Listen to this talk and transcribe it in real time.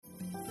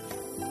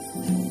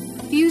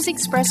views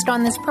expressed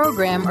on this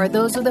program are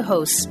those of the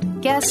hosts,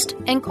 guests,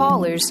 and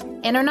callers,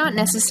 and are not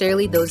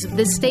necessarily those of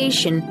this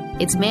station,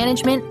 its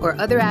management, or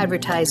other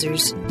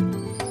advertisers.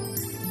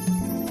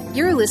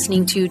 You're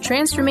listening to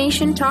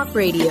Transformation Talk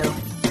Radio.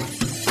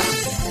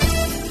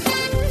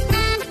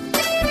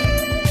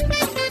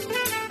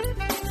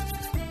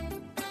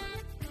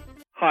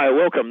 Hi,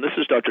 welcome. This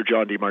is Dr.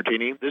 John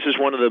DeMartini. This is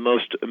one of the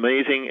most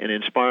amazing and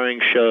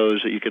inspiring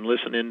shows that you can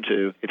listen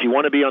into. If you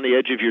want to be on the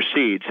edge of your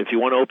seats, if you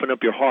want to open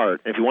up your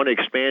heart, if you want to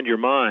expand your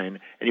mind,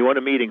 and you want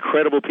to meet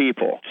incredible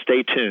people,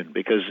 stay tuned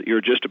because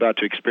you're just about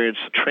to experience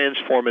a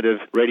transformative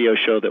radio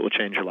show that will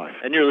change your life.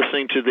 And you're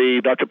listening to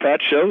the Dr.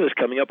 Pat Show that's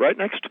coming up right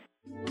next.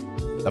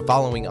 The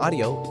following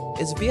audio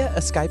is via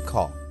a Skype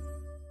call.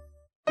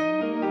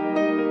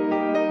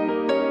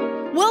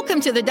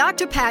 Welcome to the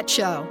Dr. Pat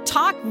Show.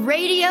 Talk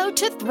radio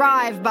to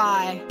thrive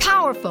by.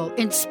 Powerful,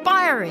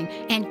 inspiring,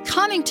 and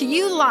coming to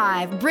you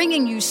live,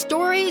 bringing you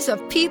stories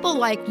of people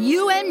like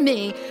you and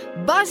me,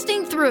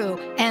 busting through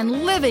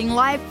and living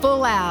life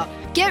full out.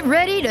 Get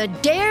ready to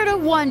dare to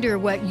wonder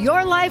what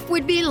your life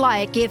would be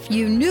like if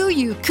you knew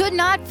you could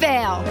not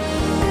fail.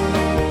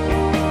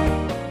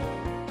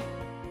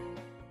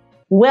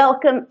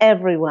 Welcome,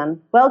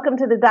 everyone. Welcome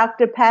to the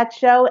Dr. Pat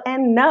Show.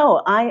 And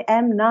no, I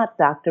am not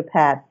Dr.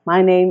 Pat.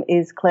 My name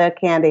is Claire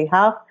Candy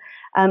Hough.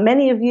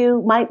 Many of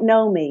you might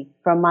know me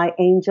from my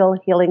Angel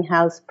Healing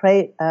House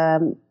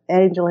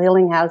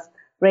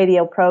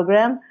radio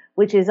program,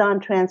 which is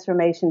on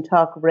Transformation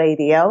Talk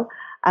Radio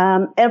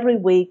every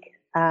week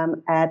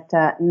at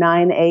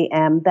 9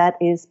 a.m. That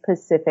is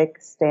Pacific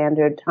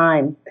Standard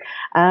Time.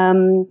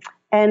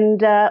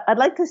 And I'd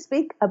like to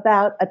speak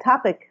about a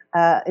topic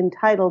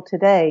entitled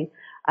today,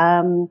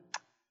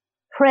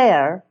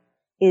 prayer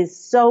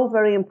is so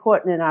very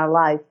important in our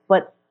life,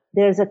 but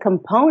there's a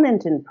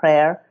component in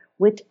prayer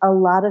which a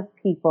lot of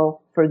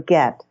people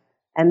forget,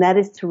 and that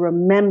is to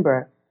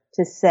remember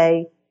to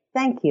say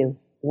thank you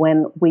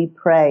when we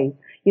pray.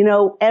 You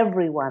know,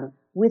 everyone,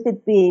 with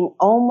it being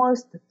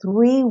almost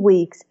 3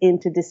 weeks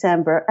into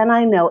December, and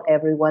I know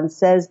everyone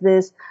says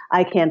this,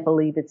 I can't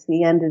believe it's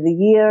the end of the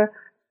year,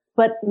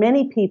 but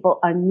many people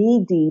are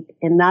knee-deep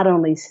in not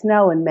only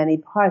snow in many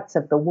parts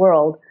of the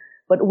world,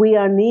 but we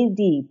are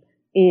knee-deep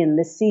in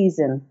the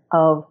season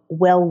of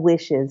well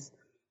wishes,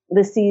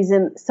 the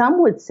season,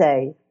 some would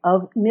say,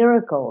 of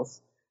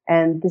miracles,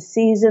 and the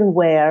season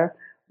where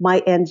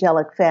my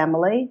angelic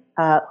family,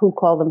 who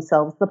call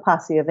themselves the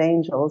Posse of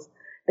Angels,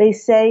 they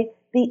say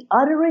the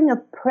uttering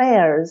of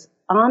prayers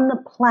on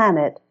the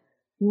planet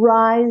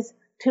rise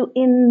to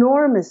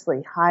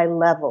enormously high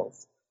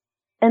levels.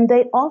 And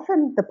they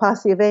often, the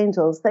Posse of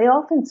Angels, they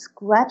often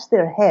scratch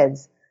their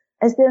heads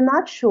as they're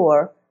not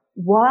sure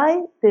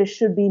why there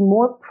should be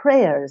more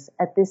prayers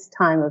at this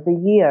time of the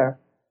year.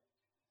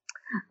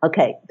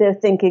 Okay, they're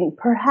thinking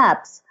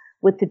perhaps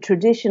with the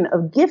tradition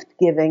of gift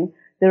giving,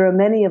 there are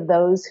many of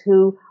those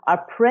who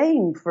are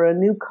praying for a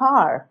new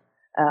car,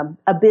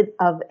 a bit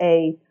of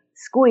a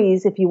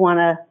squeeze if you want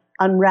to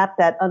unwrap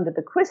that under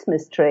the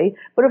Christmas tree.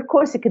 But of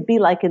course, it could be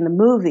like in the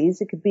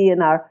movies. It could be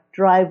in our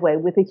driveway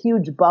with a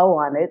huge bow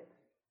on it.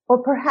 Or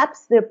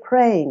perhaps they're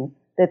praying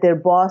that their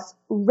boss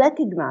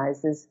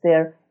recognizes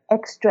their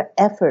extra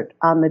effort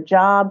on the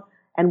job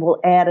and will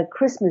add a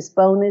Christmas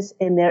bonus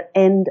in their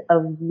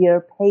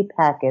end-of-year pay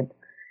packet.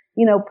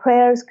 You know,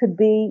 prayers could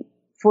be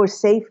for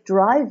safe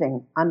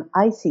driving on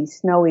icy,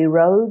 snowy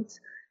roads.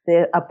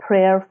 They're a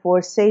prayer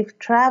for safe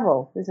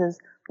travel. This is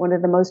one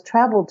of the most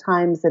traveled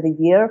times of the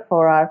year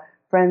for our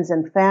friends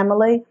and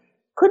family.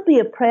 Could be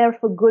a prayer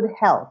for good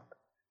health,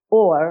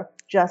 or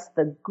just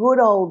the good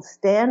old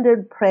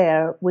standard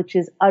prayer, which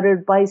is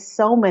uttered by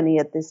so many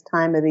at this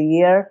time of the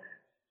year,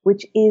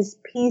 which is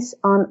peace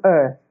on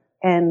earth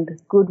and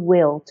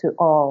goodwill to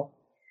all.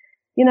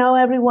 You know,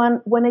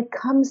 everyone, when it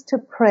comes to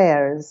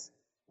prayers,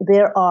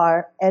 there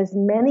are as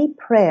many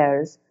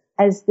prayers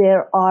as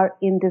there are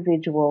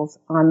individuals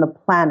on the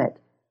planet.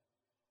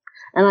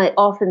 And I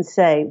often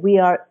say we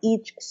are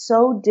each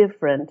so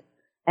different,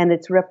 and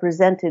it's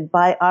represented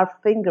by our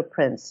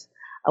fingerprints.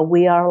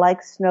 We are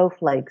like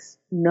snowflakes.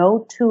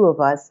 No two of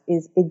us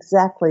is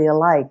exactly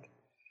alike.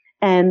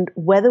 And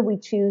whether we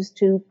choose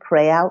to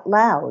pray out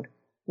loud,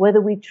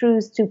 whether we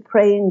choose to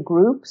pray in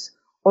groups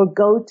or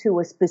go to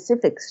a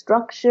specific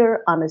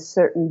structure on a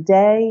certain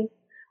day,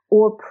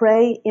 or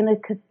pray in a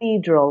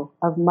cathedral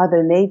of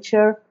Mother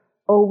Nature,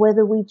 or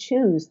whether we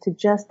choose to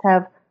just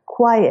have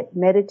quiet,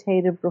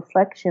 meditative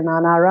reflection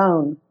on our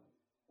own.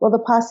 Well, the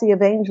Posse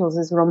of Angels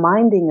is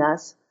reminding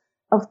us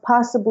of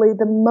possibly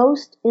the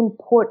most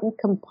important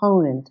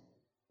component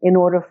in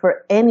order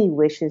for any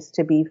wishes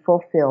to be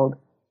fulfilled.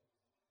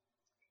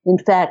 In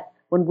fact,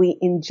 when we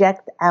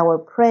inject our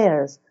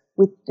prayers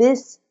with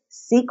this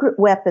secret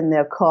weapon,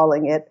 they're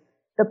calling it,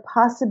 the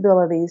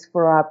possibilities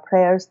for our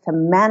prayers to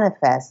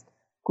manifest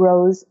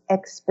grows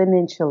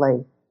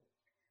exponentially.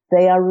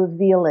 They are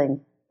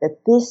revealing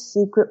that this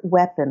secret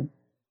weapon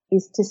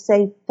is to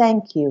say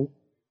thank you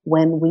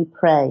when we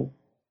pray.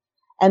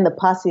 And the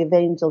Posse of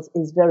Angels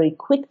is very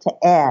quick to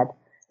add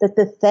that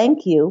the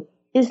thank you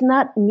is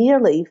not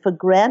merely for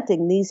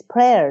granting these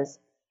prayers,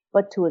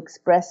 but to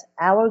express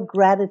our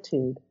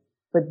gratitude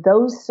for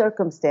those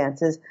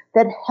circumstances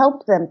that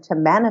help them to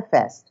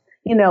manifest.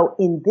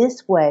 In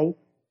this way,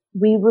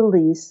 we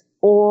release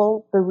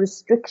all the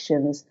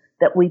restrictions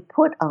that we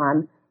put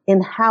on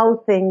in how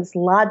things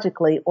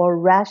logically or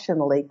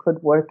rationally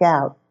could work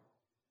out.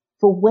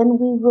 For when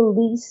we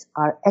release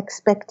our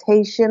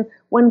expectation,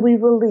 when we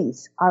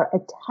release our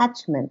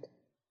attachment,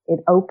 it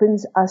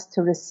opens us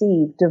to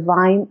receive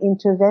divine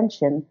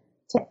intervention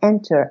to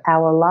enter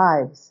our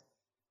lives.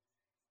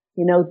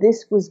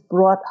 This was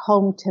brought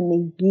home to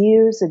me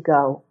years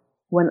ago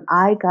when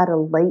I got a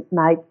late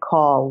night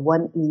call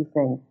one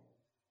evening.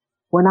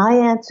 When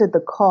I answered the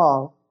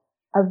call,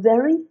 a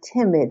very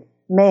timid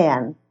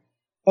man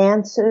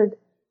answered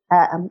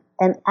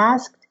and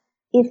asked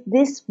if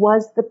this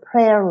was the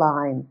prayer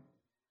line.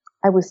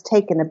 I was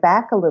taken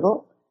aback a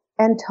little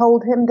and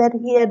told him that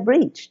he had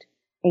reached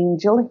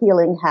Angel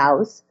Healing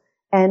House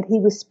and he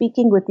was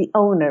speaking with the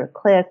owner,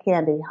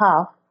 Candy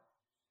Hough.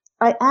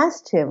 I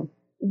asked him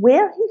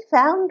where he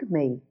found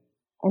me,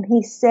 and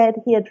he said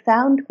he had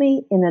found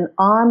me in an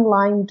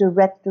online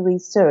directory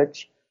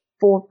search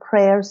for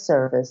prayer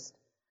service.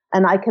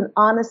 And I can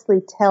honestly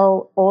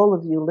tell all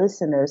of you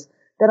listeners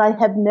that I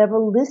have never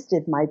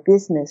listed my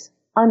business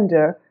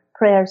under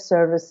prayer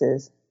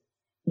services.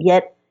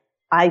 Yet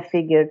I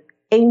figured,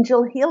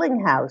 Angel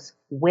Healing House,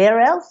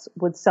 where else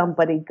would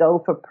somebody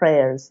go for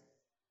prayers?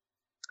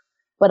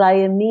 But I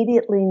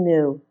immediately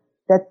knew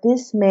that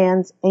this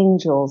man's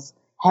angels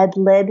had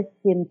led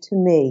him to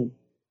me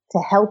to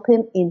help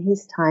him in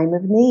his time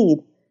of need.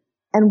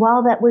 And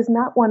while that was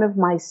not one of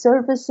my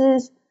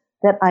services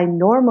that I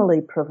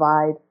normally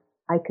provide,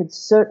 I could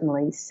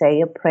certainly say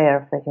a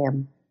prayer for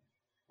him.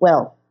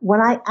 Well, when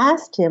I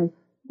asked him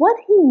what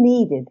he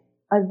needed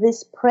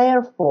this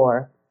prayer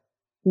for,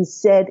 he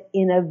said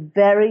in a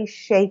very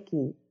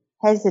shaky,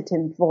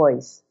 hesitant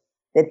voice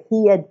that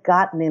he had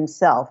gotten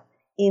himself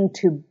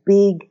into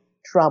big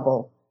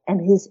trouble, and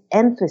his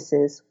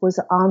emphasis was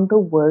on the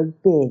word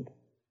big.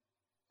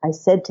 I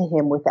said to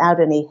him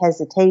without any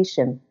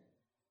hesitation,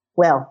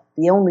 well,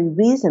 the only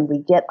reason we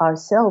get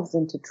ourselves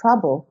into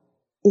trouble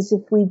is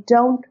if we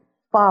don't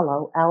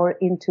follow our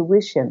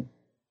intuition.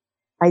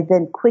 I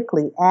then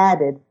quickly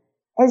added,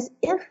 as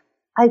if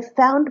I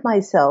found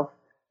myself,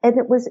 and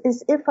it was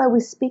as if I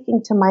was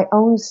speaking to my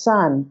own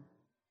son.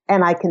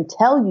 And I can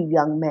tell you,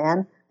 young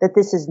man, that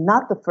this is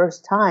not the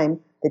first time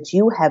that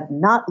you have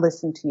not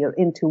listened to your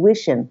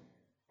intuition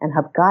and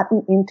have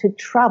gotten into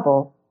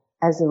trouble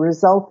as a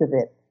result of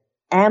it.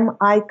 Am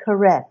I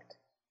correct?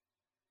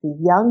 The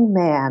young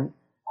man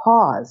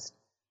paused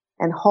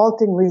and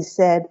haltingly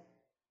said,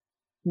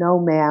 no,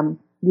 ma'am,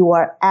 you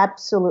are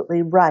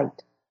absolutely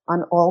right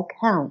on all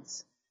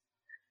counts.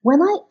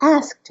 When I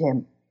asked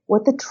him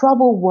what the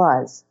trouble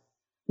was,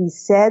 he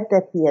said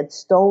that he had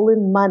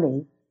stolen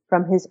money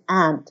from his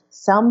aunt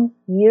some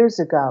years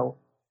ago,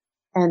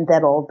 and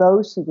that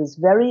although she was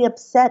very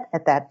upset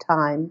at that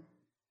time,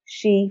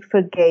 she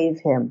forgave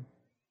him.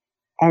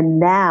 And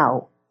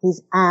now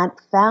his aunt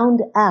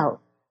found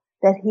out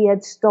that he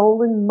had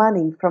stolen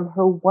money from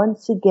her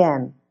once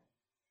again,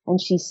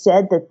 and she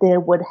said that there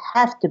would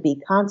have to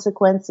be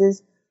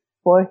consequences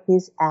for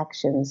his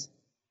actions.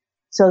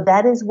 So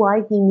that is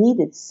why he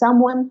needed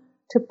someone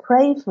to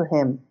pray for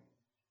him.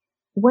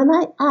 When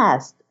I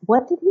asked,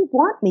 what did he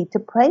want me to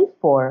pray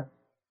for?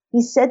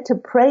 He said to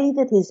pray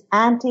that his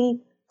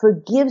auntie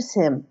forgives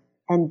him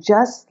and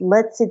just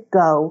lets it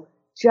go,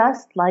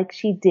 just like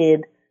she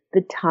did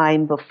the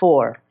time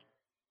before.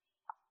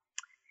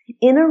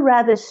 In a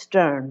rather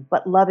stern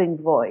but loving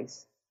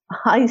voice,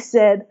 I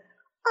said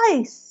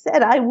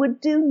I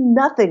would do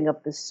nothing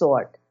of the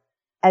sort,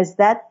 as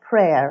that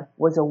prayer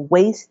was a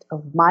waste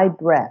of my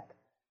breath,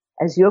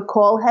 as your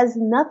call has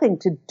nothing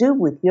to do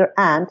with your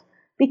aunt,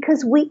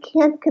 because we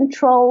can't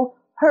control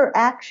her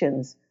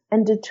actions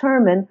and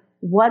determine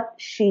what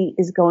she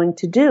is going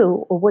to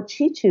do or what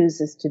she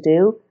chooses to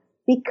do,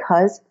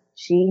 because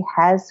she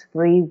has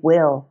free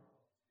will.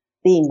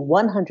 Being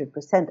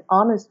 100%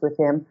 honest with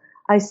him,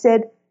 I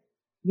said,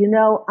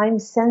 I'm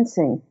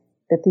sensing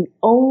that the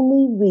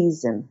only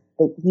reason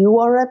that you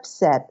are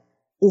upset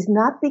is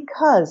not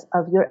because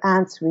of your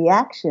aunt's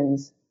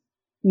reactions.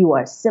 You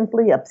are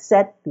simply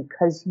upset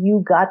because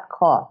you got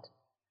caught.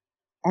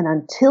 And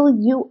until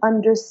you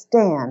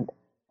understand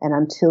and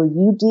until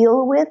you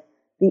deal with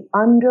the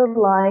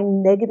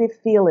underlying negative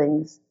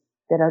feelings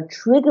that are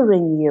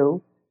triggering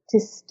you to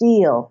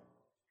steal,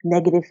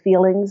 negative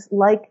feelings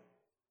like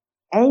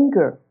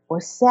anger or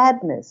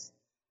sadness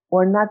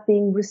or not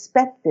being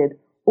respected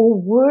or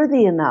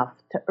worthy enough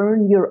to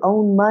earn your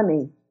own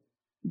money,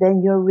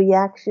 then your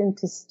reaction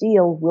to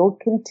steal will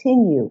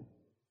continue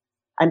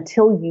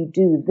until you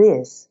do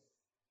this.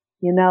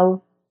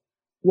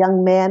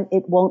 Young man,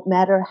 it won't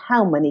matter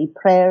how many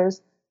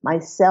prayers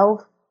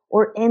myself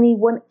or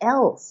anyone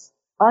else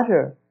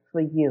utter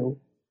for you.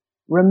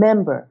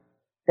 Remember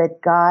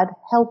that God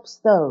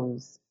helps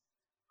those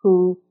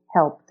who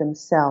help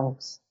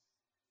themselves.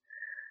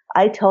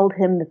 I told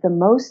him that the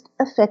most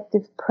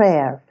effective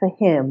prayer for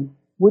him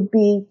would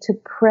be to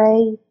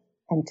pray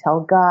and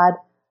tell God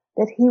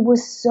that he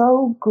was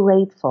so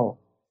grateful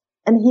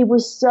and he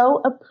was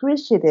so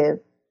appreciative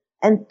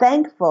and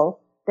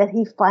thankful that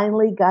he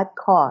finally got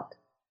caught.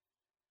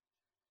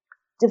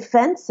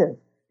 Defensive,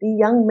 the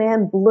young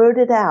man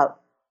blurted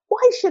out,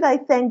 "Why should I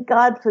thank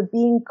God for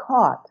being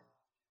caught?"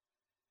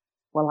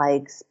 Well, I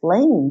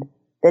explained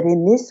that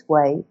in this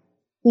way,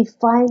 he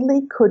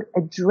finally could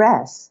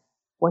address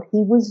what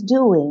he was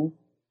doing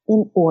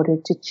in order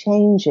to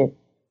change it,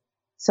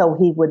 so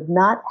he would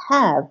not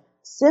have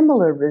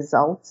similar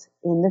results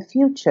in the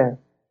future.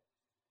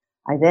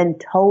 I then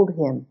told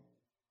him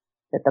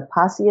that the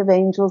posse of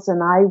angels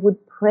and I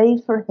would pray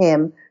for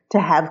him to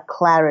have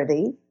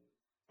clarity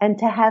and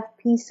to have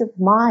peace of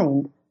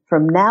mind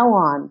from now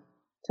on,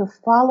 to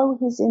follow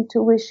his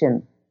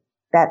intuition,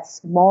 that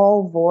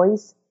small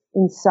voice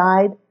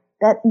inside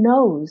that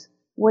knows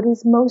what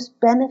is most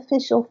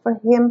beneficial for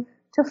him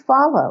to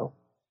follow.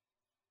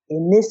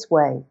 In this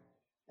way,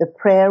 the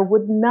prayer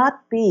would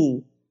not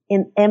be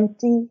an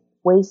empty,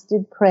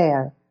 wasted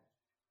prayer,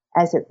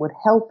 as it would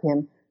help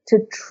him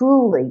to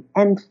truly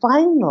and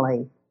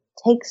finally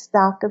take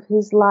stock of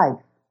his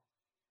life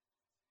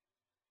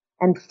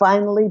and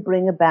finally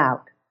bring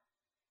about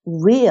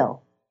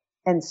real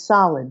and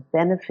solid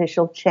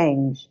beneficial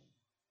change.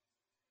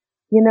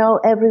 You know,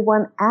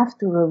 everyone,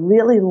 after a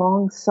really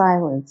long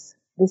silence,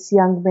 this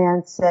young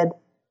man said,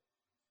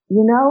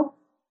 "You know,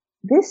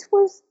 this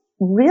was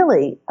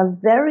really a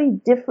very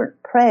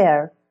different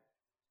prayer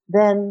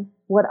than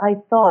what I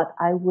thought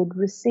I would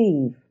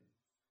receive."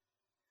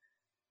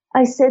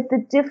 I said,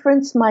 "The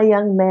difference, my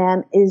young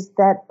man, is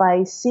that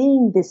by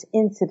seeing this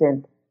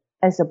incident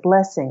as a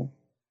blessing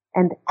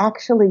and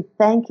actually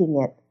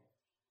thanking it,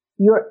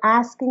 you're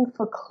asking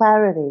for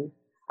clarity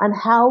on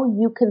how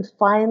you can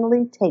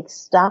finally take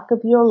stock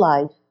of your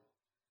life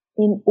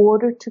in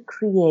order to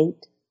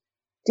create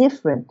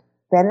different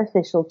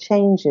beneficial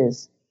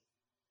changes.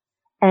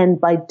 And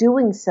by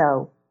doing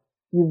so,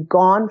 you've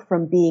gone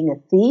from being a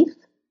thief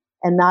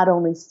and not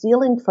only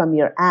stealing from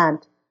your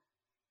aunt,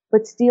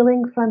 but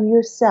stealing from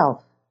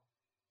yourself,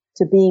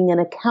 to being an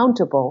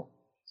accountable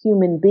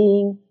human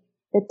being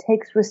that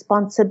takes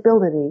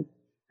responsibility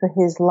for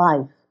his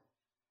life."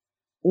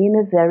 In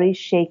a very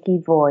shaky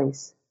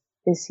voice,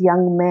 this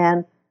young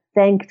man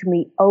thanked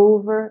me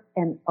over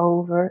and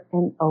over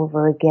and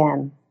over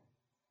again.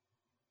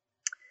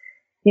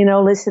 You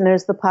know,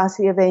 listeners, the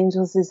Posse of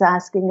Angels is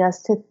asking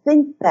us to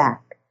think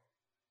back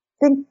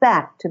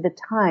to the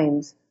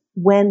times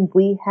when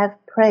we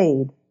have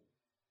prayed.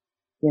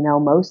 You know,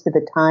 most of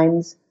the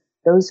times,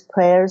 those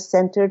prayers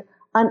centered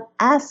on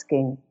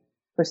asking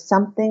for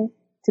something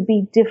to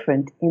be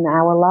different in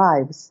our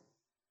lives.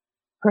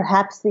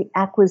 Perhaps the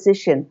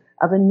acquisition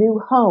of a new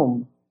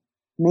home,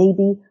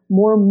 maybe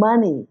more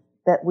money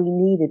that we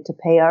needed to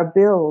pay our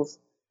bills,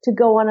 to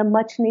go on a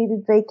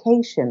much-needed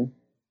vacation,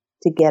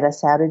 to get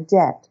us out of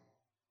debt,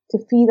 to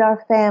feed our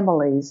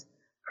families,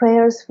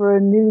 prayers for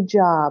a new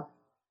job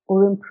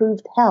or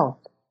improved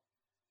health.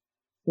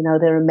 You know,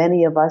 there are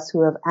many of us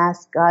who have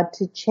asked God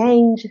to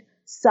change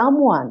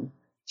someone,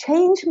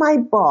 change my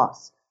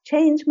boss,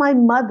 change my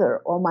mother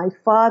or my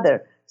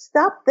father,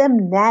 stop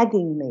them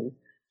nagging me,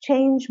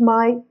 change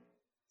my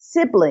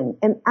sibling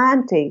and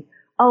auntie.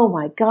 Oh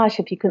my gosh,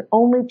 if you can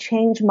only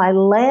change my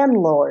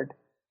landlord,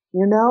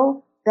 you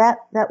know,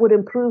 that would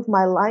improve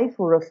my life,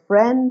 or a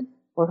friend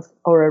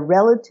or a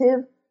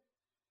relative,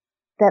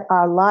 that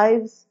our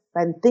lives,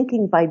 I'm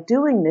thinking by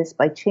doing this,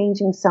 by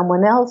changing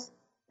someone else,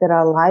 that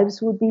our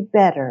lives would be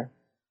better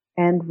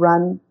and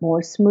run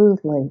more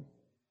smoothly.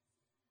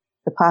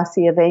 The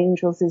Posse of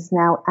Angels is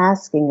now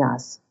asking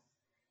us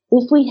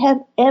if we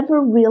have ever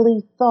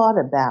really thought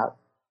about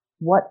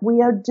what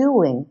we are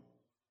doing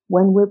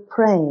when we're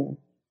praying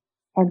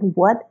and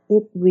what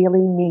it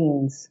really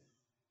means.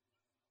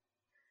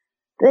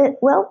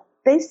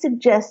 They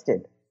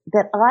suggested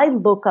that I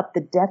look up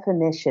the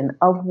definition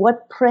of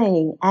what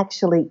praying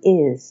actually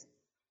is.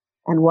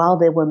 And while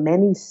there were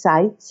many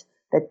sites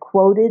that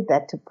quoted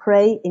that to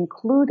pray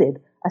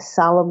included a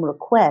solemn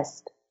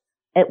request,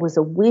 it was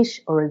a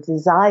wish or a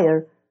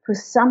desire for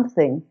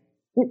something,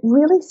 it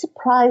really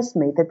surprised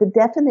me that the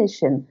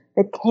definition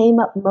that came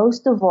up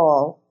most of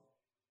all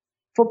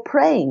for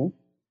praying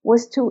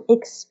was to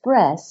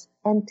express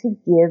and to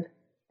give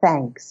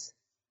thanks.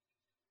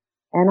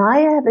 And I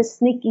have a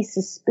sneaky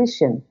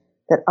suspicion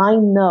that I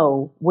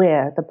know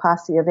where the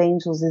Posse of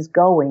Angels is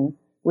going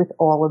with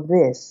all of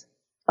this.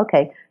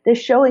 Okay, they're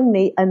showing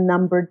me a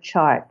numbered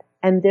chart,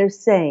 and they're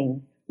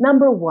saying,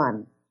 number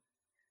 1,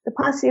 the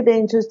Posse of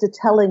Angels are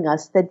telling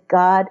us that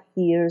God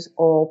hears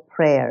all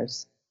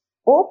prayers.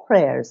 All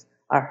prayers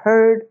are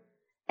heard,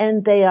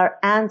 and they are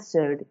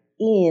answered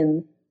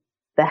in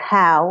the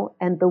how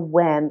and the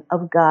when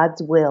of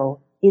God's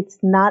will. It's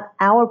not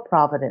our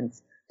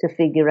providence to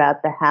figure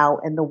out the how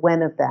and the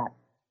when of that.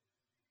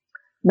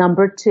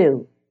 Number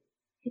 2,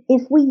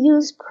 if we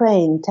use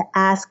praying to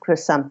ask for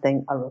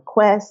something, a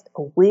request,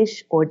 a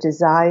wish, or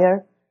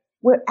desire,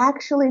 we're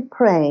actually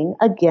praying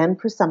again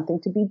for something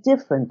to be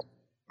different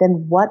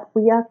than what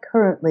we are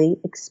currently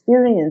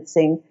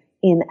experiencing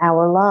in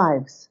our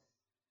lives.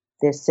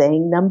 They're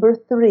saying number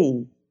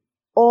 3,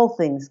 all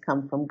things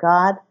come from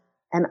God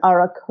and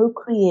are a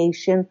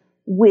co-creation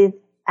with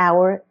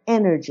our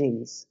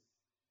energies.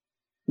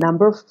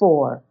 Number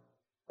 4,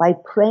 by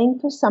praying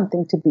for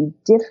something to be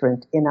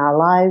different in our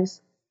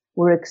lives,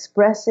 we're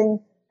expressing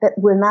that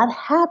we're not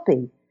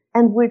happy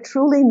and we're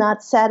truly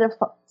not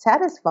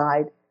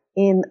satisfied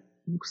in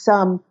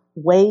some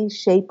way,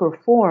 shape, or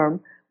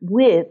form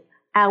with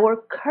our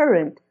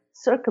current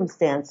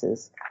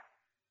circumstances.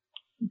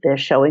 They're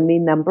showing me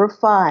number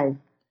 5.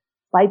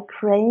 By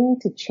praying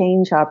to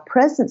change our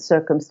present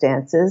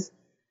circumstances,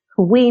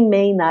 we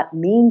may not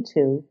mean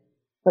to,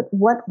 but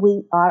what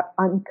we are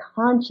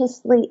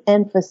unconsciously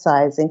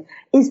emphasizing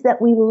is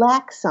that we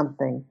lack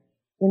something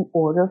in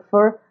order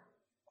for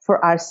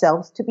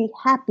ourselves to be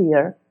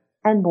happier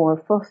and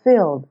more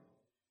fulfilled.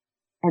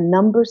 And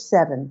number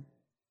 7,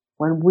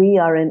 when we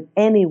are in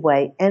any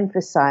way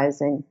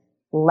emphasizing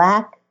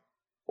lack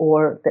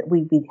or that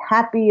we'd be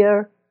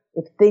happier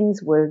if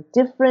things were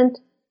different,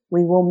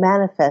 we will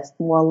manifest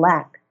more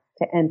lack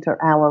to enter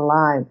our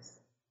lives.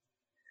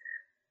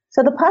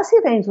 So the posse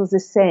of angels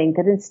is saying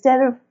that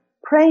instead of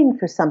praying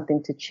for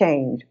something to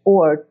change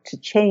or to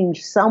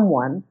change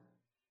someone,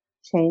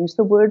 change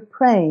the word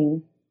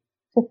praying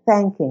to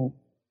thanking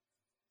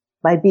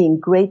by being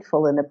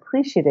grateful and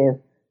appreciative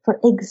for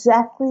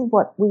exactly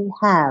what we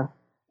have,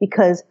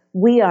 because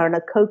we are in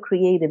a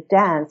co-creative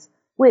dance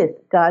with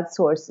God's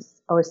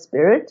source or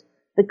spirit,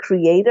 the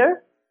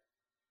creator,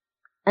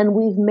 and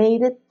we've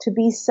made it to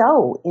be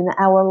so in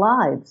our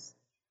lives.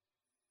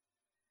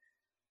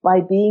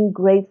 By being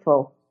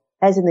grateful,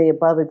 as in the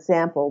above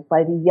example,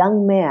 by the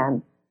young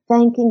man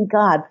thanking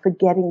God for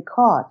getting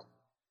caught.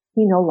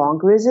 He no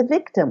longer is a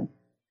victim,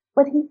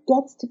 but he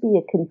gets to be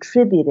a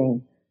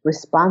contributing,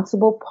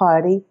 responsible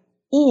party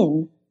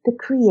in the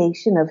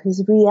creation of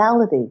his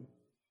reality.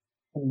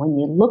 And when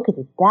you look at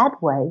it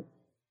that way,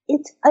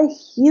 it's a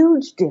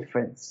huge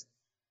difference.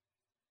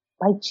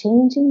 By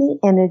changing the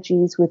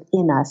energies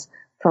within us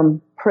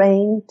from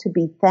praying to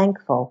be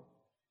thankful,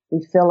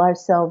 we fill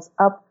ourselves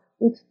up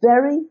with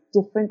very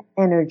different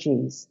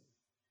energies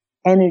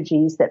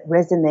that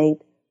resonate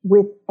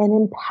with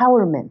an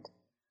empowerment,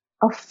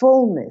 a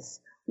fullness,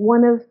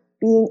 one of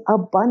being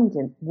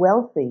abundant,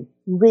 wealthy,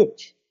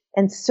 rich,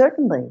 and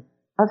certainly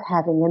of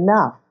having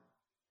enough.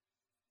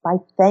 By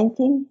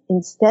thanking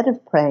instead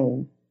of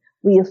praying,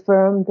 we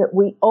affirm that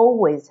we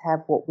always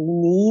have what we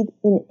need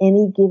in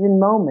any given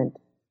moment,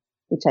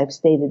 which I've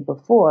stated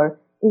before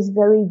is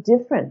very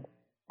different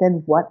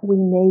than what we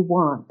may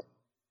want.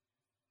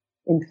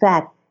 In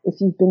fact, if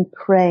you've been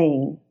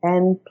praying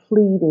and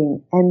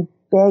pleading and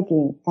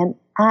begging and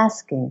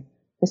asking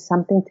for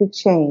something to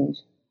change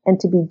and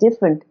to be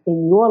different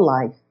in your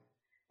life,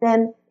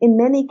 then in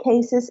many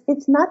cases,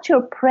 it's not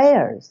your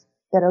prayers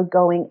that are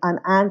going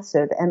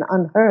unanswered and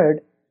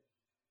unheard,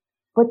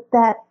 but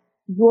that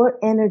your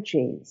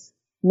energies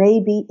may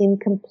be in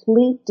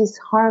complete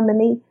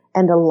disharmony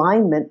and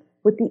alignment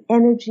with the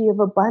energy of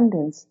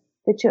abundance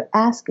that you're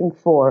asking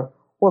for,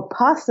 or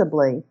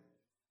possibly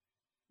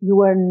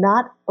you are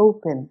not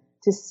open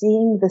to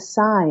seeing the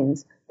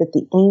signs that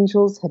the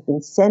angels have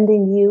been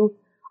sending you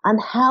on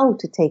how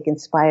to take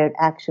inspired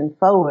action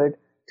forward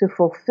to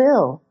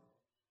fulfill,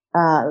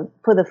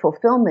 for the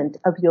fulfillment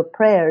of your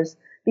prayers,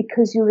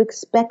 because you're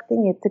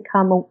expecting it to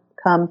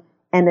come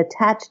and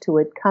attach to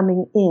it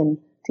coming in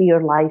to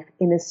your life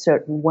in a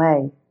certain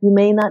way. You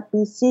may not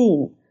be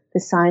seeing the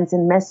signs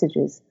and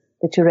messages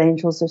that your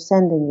angels are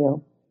sending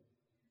you.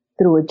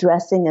 Through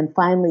addressing and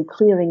finally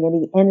clearing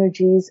any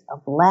energies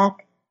of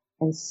lack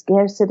and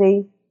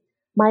scarcity,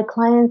 my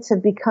clients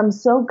have become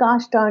so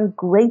gosh darn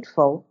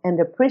grateful and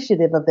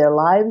appreciative of their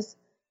lives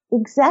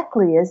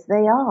exactly as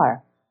they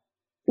are,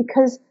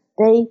 because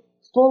they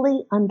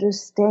fully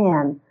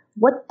understand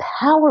what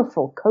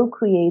powerful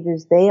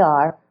co-creators they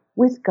are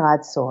with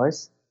God's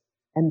source,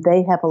 and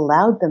they have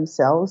allowed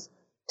themselves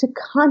to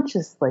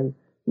consciously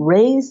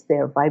raise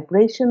their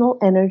vibrational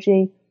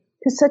energy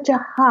to such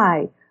a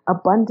high,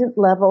 abundant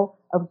level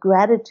of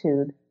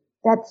gratitude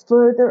that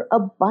further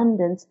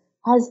abundance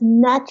has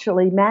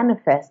naturally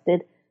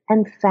manifested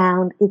and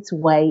found its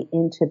way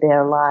into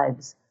their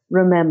lives.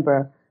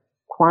 Remember,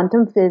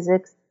 quantum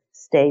physics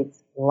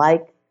states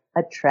like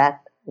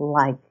attract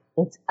like.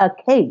 It's a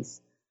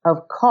case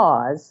of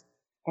cause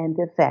and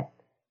effect.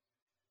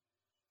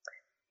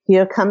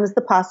 Here comes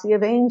the posse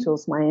of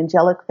angels, my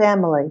angelic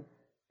family,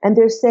 and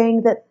they're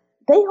saying that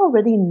they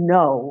already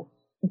know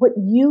what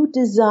you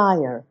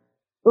desire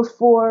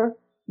before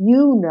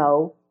you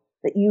know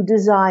that you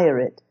desire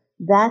it.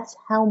 That's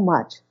how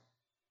much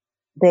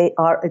they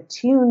are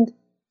attuned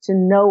to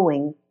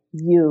knowing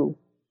you.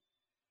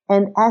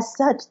 And as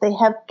such, they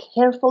have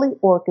carefully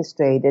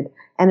orchestrated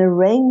and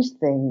arranged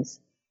things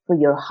for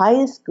your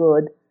highest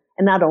good,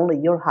 and not only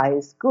your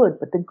highest good,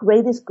 but the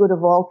greatest good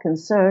of all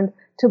concerned,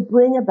 to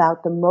bring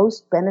about the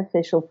most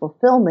beneficial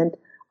fulfillment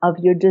of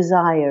your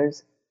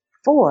desires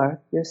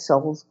for your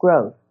soul's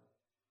growth.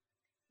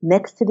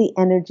 Next to the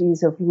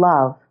energies of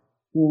love,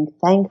 being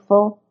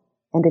thankful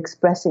and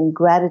expressing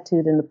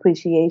gratitude and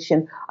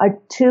appreciation are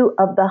two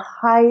of the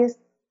highest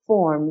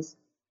forms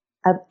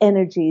of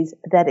energies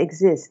that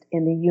exist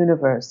in the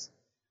universe.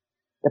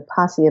 The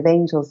posse of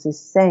angels is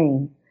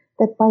saying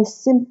that by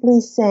simply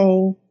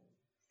saying,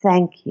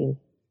 thank you,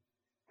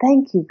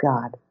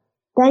 God,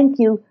 thank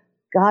you,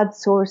 God,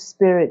 Source,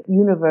 Spirit,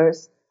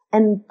 Universe,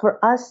 and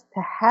for us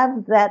to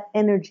have that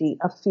energy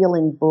of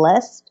feeling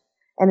blessed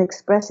and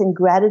expressing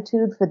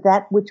gratitude for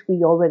that which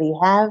we already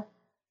have,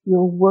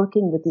 you're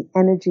working with the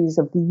energies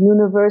of the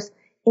universe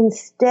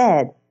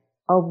instead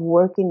of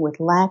working with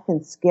lack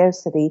and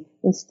scarcity,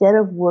 instead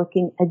of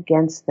working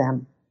against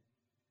them.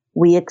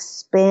 We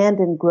expand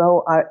and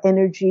grow our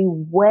energy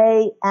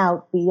way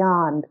out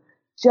beyond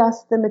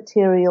just the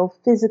material,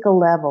 physical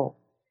level,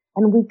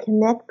 and we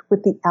connect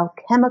with the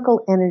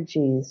alchemical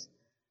energies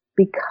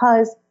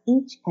because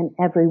each and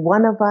every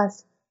one of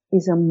us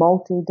is a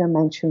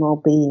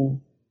multidimensional being.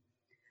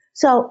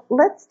 So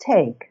let's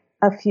take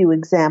a few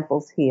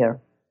examples here.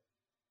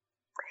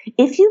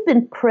 If you've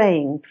been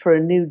praying for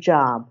a new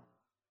job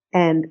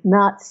and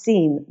not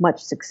seen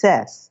much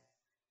success,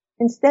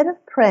 instead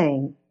of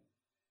praying,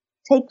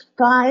 take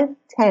 5,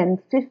 10,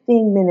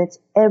 15 minutes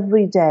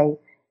every day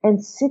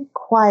and sit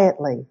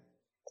quietly.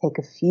 Take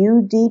a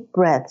few deep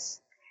breaths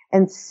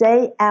and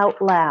say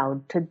out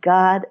loud to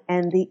God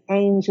and the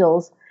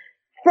angels,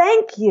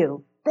 thank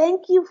you.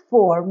 Thank you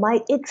for my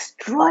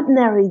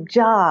extraordinary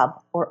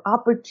job or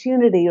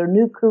opportunity or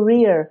new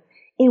career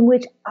in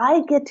which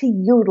I get to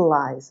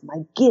utilize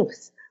my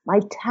gifts, my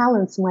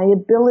talents, my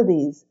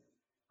abilities.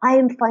 I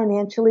am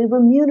financially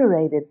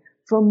remunerated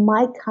for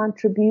my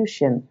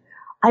contribution.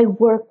 I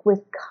work with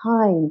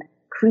kind,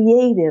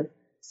 creative,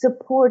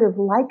 supportive,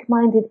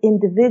 like-minded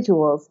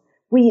individuals.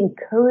 We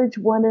encourage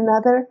one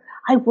another.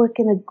 I work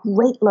in a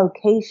great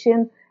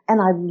location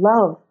and I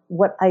love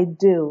what I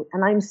do,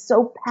 and I'm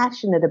so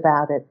passionate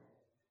about it.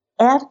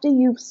 After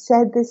you've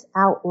said this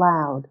out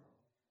loud,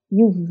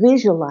 you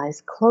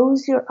visualize,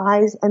 close your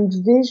eyes and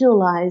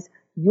visualize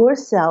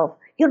yourself.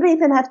 You don't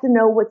even have to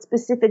know what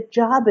specific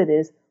job it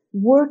is,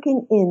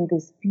 working in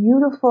this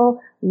beautiful,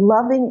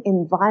 loving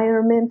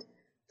environment,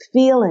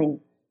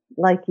 feeling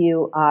like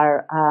you're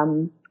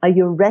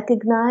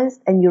recognized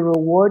and you're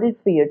rewarded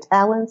for your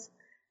talents.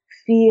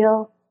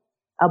 Feel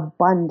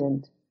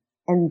abundant,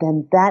 and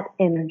then that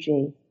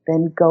energy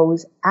then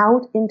goes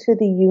out into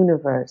the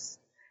universe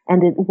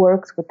and it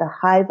works with the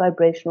high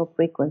vibrational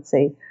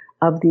frequency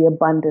of the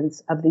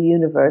abundance of the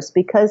universe.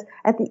 Because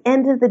at the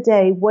end of the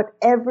day,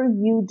 whatever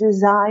you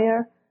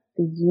desire,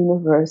 the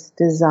universe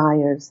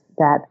desires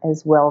that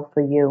as well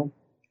for you.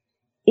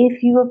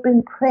 If you have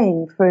been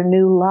praying for a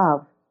new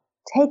love,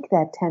 take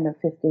that 10 or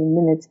 15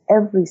 minutes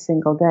every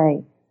single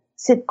day.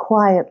 Sit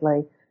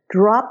quietly,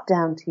 drop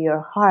down to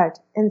your heart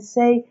and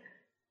say,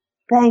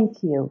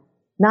 thank you.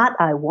 Not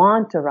I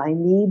want or I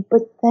need,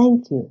 but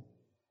thank you.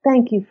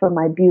 Thank you for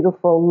my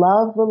beautiful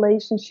love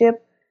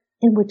relationship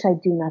in which I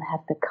do not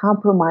have to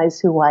compromise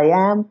who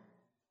I am.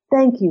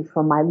 Thank you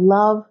for my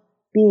love,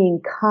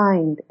 being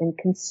kind and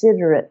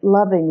considerate,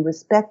 loving,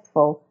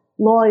 respectful,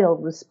 loyal,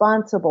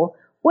 responsible,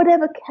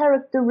 whatever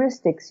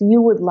characteristics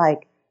you would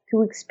like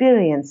to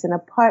experience in a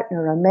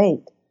partner, a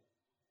mate.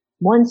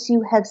 Once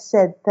you have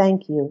said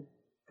thank you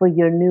for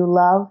your new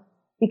love,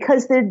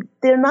 because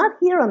they're not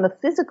here on the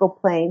physical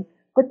plane,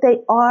 but they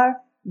are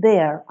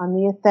there on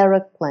the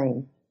etheric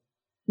plane.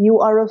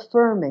 You are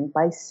affirming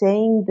by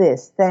saying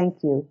this,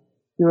 thank you.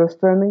 You're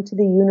affirming to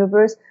the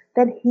universe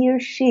that he or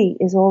she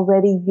is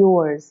already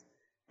yours,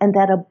 and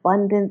that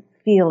abundant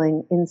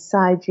feeling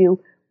inside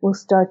you will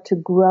start to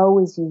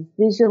grow as you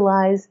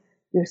visualize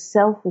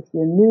yourself with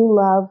your new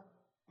love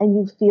and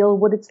you feel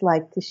what it's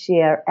like to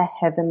share a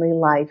heavenly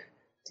life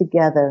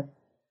together.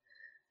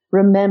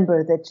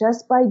 Remember that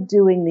just by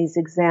doing these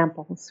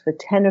examples for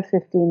 10 or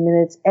 15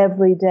 minutes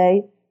every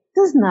day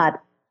does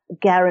not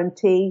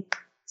guarantee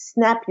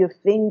snap your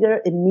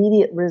finger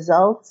immediate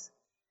results.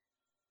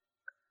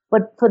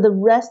 But for the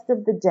rest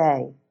of the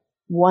day,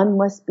 one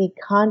must be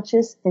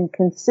conscious and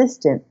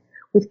consistent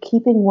with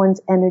keeping one's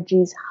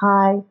energies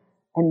high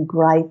and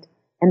bright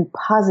and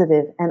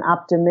positive and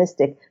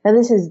optimistic. Now,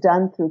 this is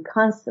done through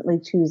constantly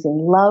choosing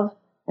love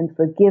and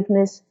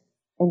forgiveness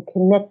and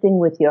connecting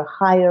with your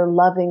higher,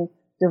 loving,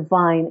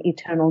 divine,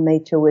 eternal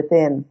nature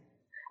within.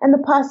 And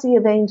the posse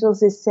of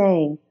angels is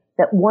saying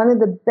that one of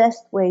the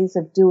best ways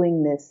of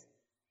doing this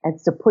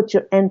is to put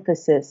your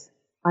emphasis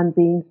on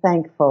being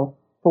thankful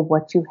for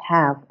what you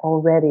have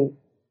already.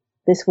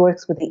 This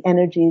works with the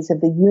energies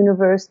of the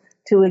universe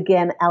to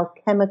again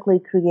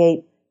alchemically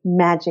create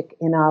magic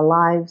in our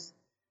lives,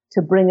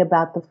 to bring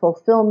about the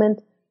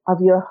fulfillment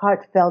of your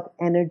heartfelt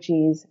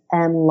energies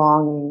and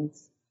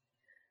longings.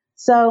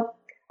 So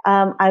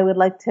I would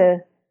like to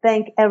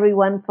thank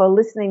everyone for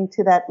listening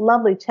to that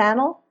lovely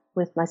channel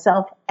with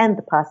myself and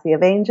the posse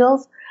of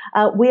angels.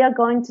 We are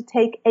going to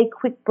take a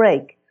quick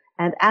break.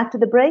 And after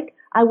the break,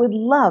 I would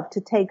love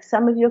to take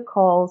some of your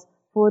calls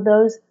for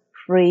those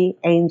free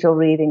angel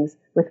readings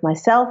with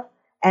myself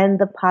and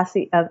the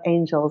posse of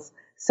angels.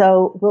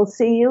 So we'll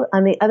see you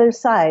on the other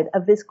side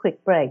of this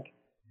quick break.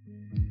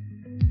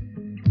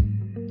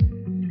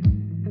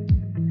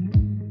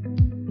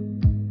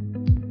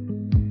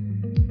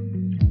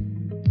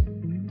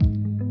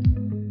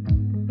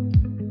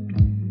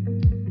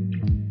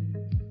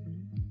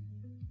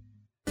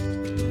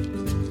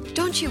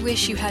 Don't you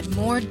wish you had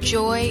more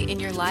joy in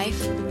your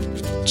life?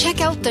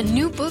 Check out the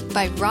new book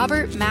by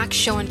Robert Max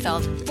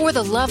Schoenfeld, For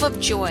the Love of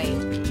Joy,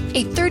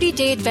 a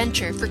 30-day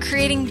adventure for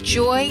creating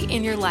joy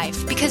in your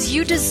life, because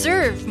you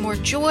deserve more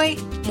joy,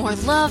 more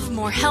love,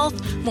 more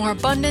health, more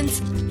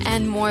abundance,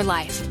 and more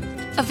life.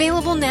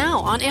 Available now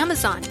on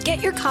Amazon.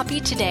 Get your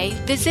copy today.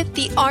 Visit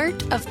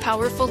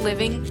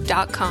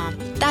theartofpowerfulliving.com.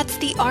 That's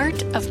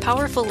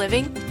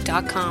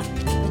theartofpowerfulliving.com.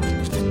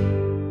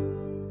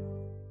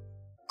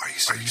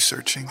 Are you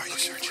searching?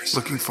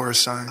 Looking for a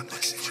sign?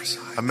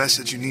 A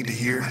message you need to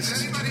hear?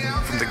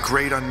 From the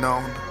great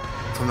unknown?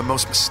 From the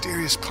most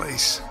mysterious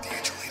place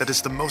that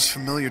is the most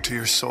familiar to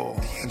your soul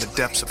in the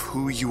depths of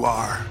who you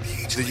are?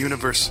 The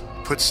universe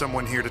put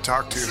someone here to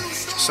talk to,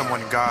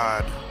 someone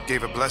God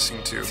gave a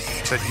blessing to,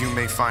 that you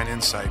may find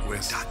insight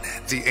with.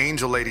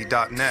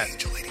 TheAngelLady.net.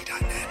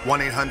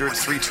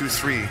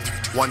 1-800-323-1790.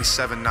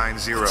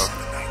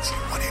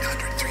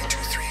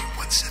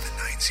 1-800-323-1790.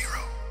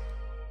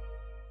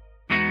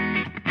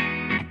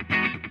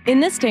 In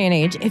this day and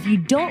age, if you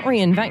don't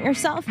reinvent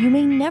yourself, you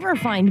may never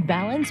find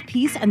balance,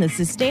 peace, and the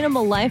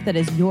sustainable life that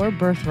is your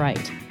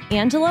birthright.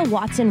 Angela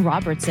Watson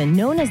Robertson,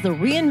 known as the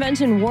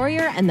Reinvention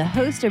Warrior and the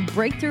host of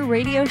breakthrough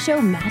radio show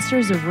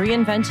Masters of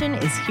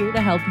Reinvention, is here to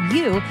help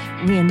you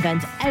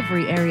reinvent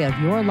every area of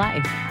your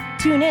life.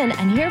 Tune in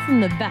and hear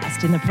from the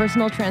best in the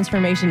personal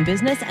transformation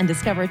business and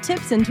discover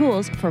tips and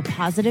tools for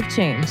positive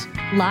change.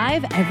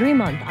 Live every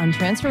month on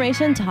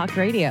Transformation Talk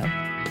Radio.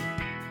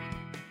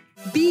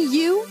 Be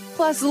you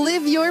plus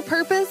live your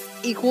purpose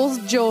equals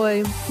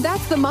joy.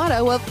 That's the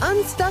motto of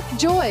Unstuck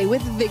Joy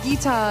with Vicki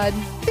Todd.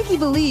 Vicki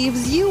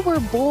believes you were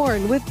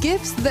born with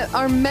gifts that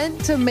are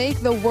meant to make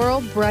the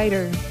world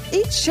brighter.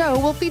 Each show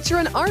will feature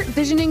an art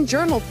visioning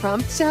journal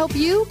prompt to help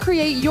you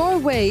create your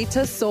way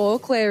to soul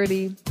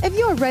clarity. If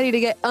you're ready to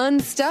get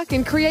unstuck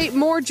and create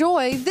more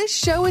joy, this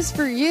show is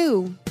for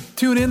you.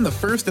 Tune in the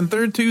first and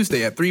third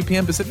Tuesday at 3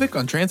 p.m. Pacific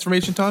on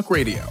Transformation Talk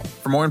Radio.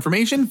 For more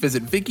information,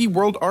 visit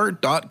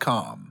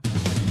VickiWorldArt.com.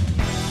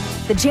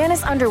 The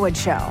Janice Underwood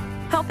Show,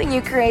 helping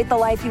you create the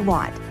life you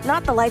want,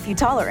 not the life you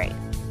tolerate.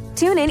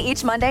 Tune in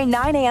each Monday,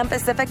 9 a.m.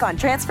 Pacific on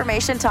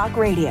Transformation Talk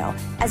Radio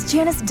as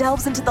Janice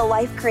delves into the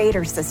life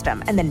creator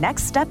system and the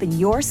next step in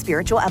your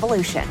spiritual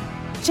evolution.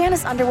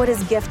 Janice Underwood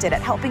is gifted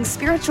at helping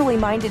spiritually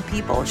minded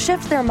people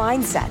shift their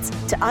mindsets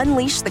to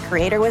unleash the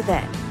creator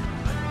within.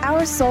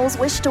 Our souls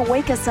wish to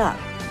wake us up.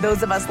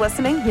 Those of us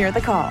listening hear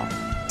the call.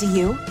 Do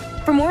you?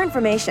 For more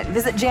information,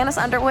 visit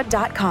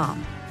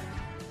JaniceUnderwood.com.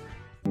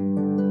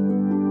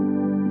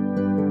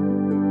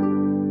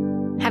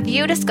 Have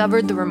you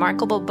discovered the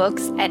remarkable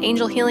books at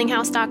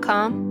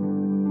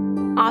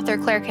angelhealinghouse.com?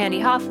 Author Candy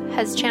Hough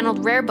has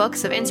channeled rare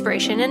books of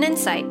inspiration and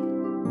insight.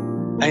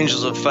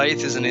 Angels of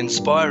Faith is an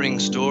inspiring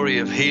story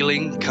of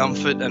healing,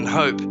 comfort, and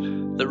hope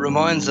that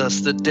reminds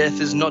us that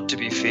death is not to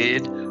be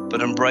feared,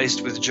 but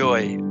embraced with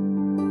joy.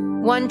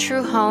 One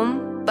True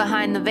Home,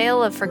 Behind the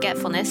Veil of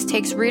Forgetfulness,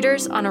 takes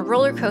readers on a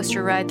roller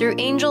coaster ride through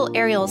Angel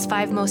Ariel's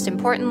 5 most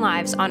important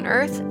lives on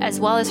Earth, as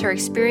well as her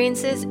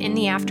experiences in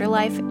the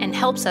afterlife, and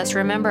helps us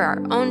remember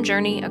our own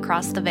journey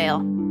across the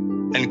veil.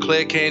 And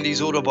Claire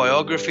Candy's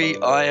autobiography,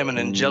 I Am an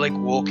Angelic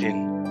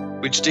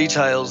Walk-In, which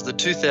details the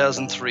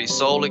 2003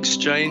 soul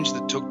exchange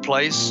that took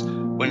place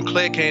when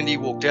Claire Candy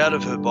walked out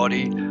of her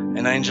body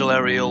and Angel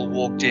Ariel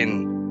walked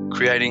in,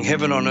 creating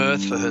heaven on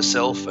earth for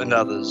herself and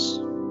others.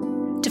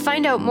 To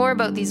find out more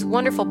about these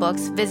wonderful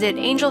books, visit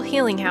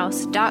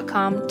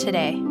angelhealinghouse.com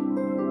today.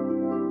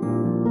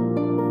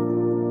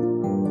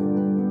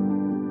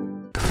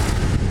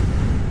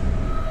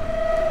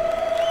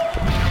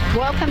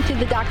 Welcome to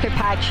the Dr.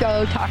 Pat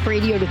Show, Talk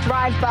Radio to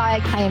Thrive By.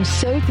 I am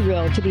so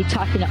thrilled to be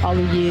talking to all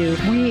of you.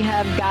 We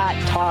have got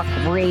talk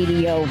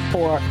radio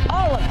for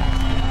all of us.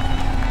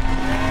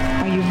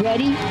 Are you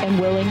ready and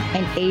willing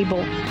and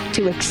able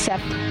to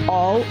accept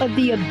all of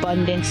the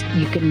abundance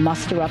you can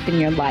muster up in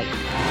your life?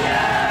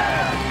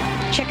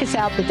 Yeah! Check us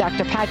out,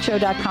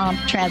 thedrpatshow.com,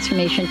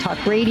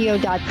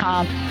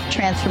 transformationtalkradio.com,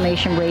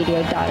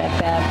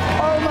 transformationradio.fm.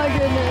 Oh my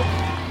goodness.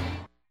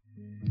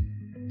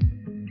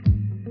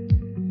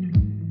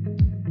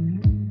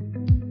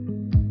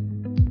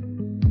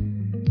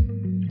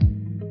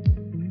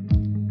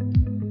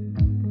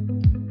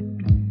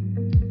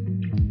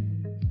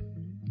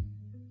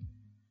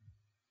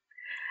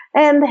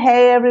 And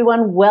hey,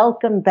 everyone,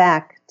 welcome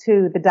back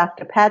to the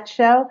Dr. Pat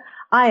Show.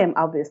 I am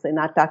obviously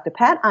not Dr.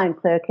 Pat. I'm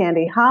Claire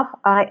Candy Hough.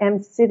 I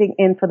am sitting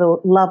in for the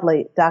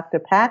lovely Dr.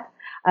 Pat.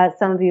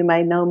 Some of you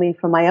may know me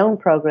from my own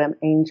program,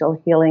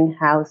 Angel Healing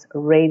House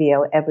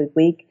Radio, every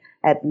week.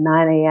 at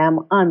 9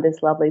 a.m. on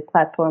this lovely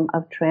platform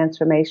of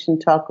Transformation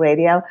Talk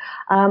Radio.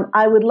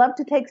 I would love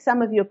to take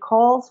some of your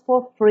calls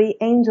for free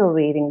angel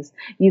readings.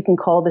 You can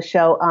call the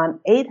show on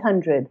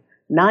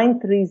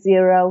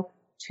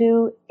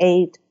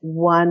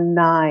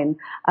 800-930-2819.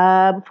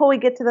 Before we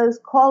get to those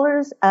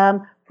callers,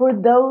 for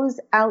those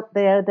out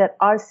there that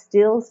are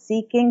still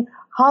seeking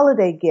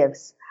holiday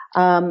gifts,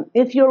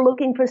 if you're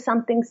looking for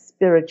something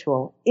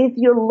spiritual, if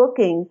you're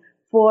looking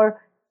for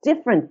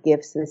different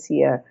gifts this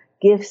year,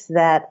 gifts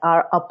that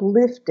are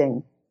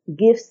uplifting,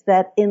 gifts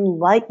that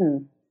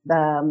enlighten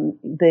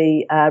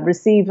the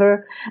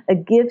receiver,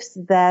 gifts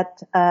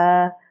that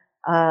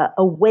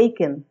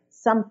awaken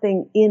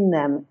something in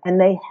them,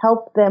 and they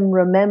help them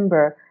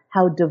remember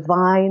how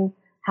divine,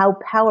 how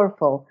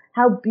powerful,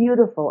 how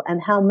beautiful,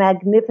 and how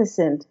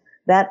magnificent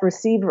that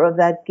receiver of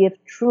that gift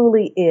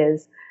truly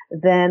is,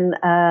 then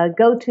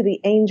go to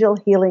the Angel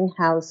Healing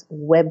House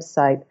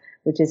website,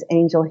 which is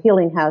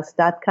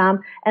angelhealinghouse.com,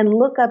 and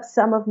look up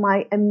some of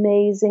my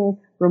amazing,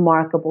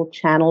 remarkable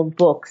channel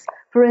books.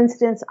 For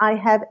instance, I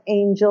have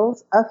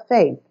Angels of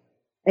Faith.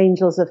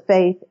 Angels of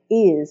Faith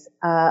is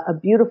a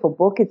beautiful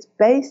book. It's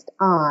based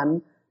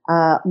on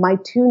my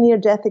 2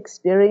 near-death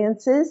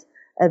experiences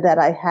that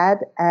I had,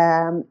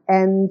 and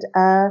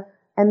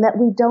that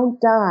we don't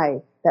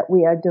die, that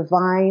we are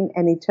divine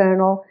and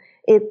eternal.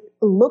 It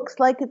looks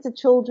like it's a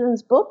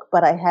children's book,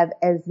 but I have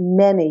as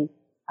many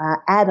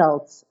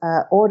adults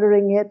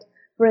ordering it.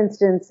 For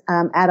instance,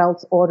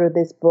 adults order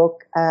this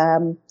book,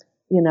 for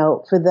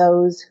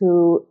those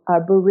who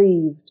are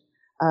bereaved,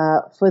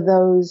 for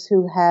those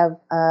who have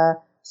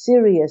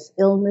serious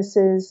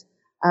illnesses,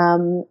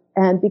 and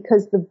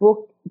because the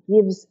book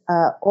gives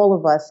all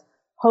of us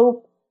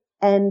hope,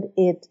 and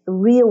it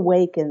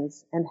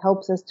reawakens and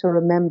helps us to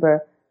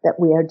remember that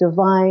we are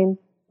divine,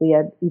 we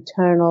are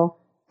eternal,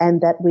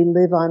 and that we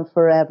live on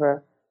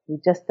forever. We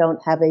just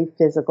don't have a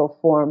physical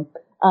form.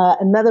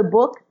 Another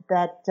book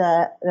that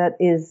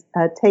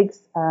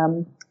takes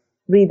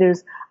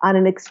readers on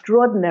an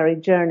extraordinary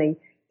journey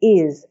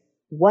is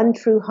One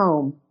True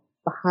Home,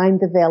 Behind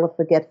the Veil of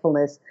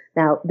Forgetfulness.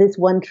 Now, this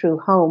One True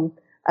Home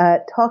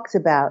talks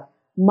about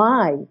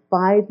my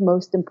 5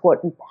 most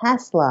important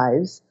past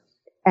lives,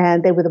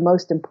 and they were the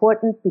most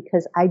important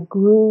because I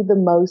grew the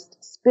most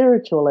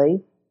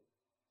spiritually.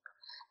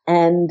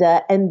 And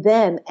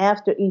then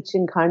after each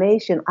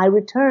incarnation, I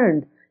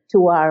returned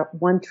to our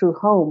one true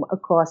home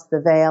across the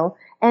veil.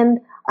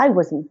 And I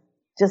wasn't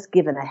just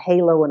given a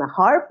halo and a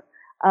harp,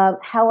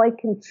 how I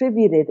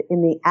contributed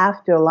in the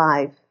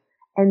afterlife.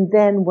 And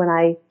then when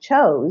I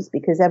chose,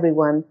 because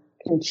everyone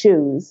can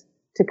choose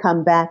to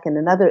come back in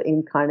another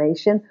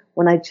incarnation,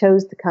 when I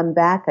chose to come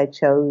back, I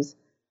chose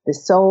the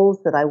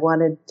souls that I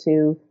wanted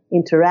to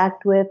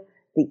interact with,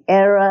 the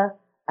era,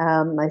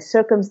 my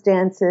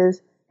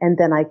circumstances, and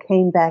then I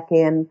came back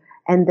in,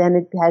 and then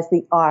it has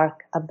the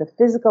arc of the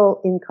physical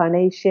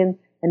incarnation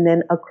and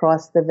then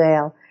across the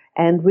veil.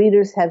 And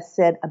readers have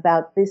said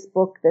about this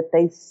book that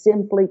they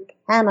simply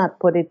cannot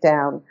put it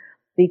down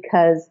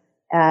because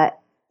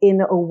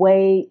in a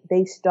way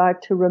they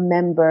start to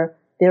remember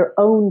their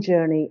own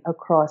journey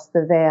across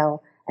the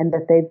veil and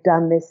that they've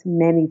done this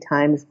many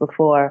times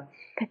before.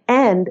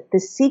 And the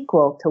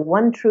sequel to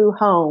One True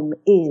Home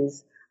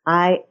is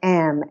I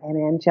Am an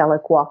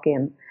Angelic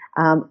Walk-In.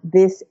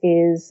 This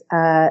is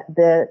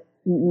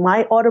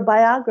my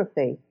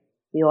autobiography,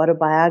 the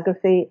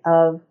autobiography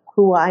of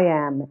who I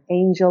am,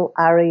 Angel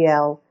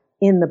Ariel,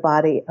 in the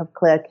body of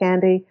Claire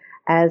Candy,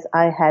 as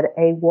I had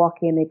a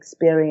walk-in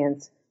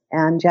experience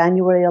on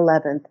January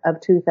 11th of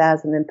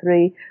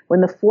 2003,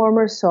 when the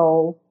former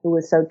soul, who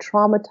was so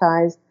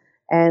traumatized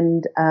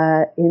and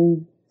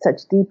in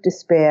such deep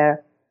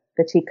despair,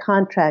 that she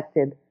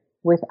contracted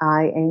with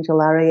I,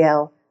 Angel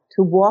Ariel,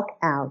 to walk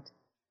out.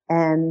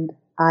 And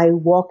I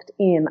walked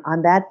in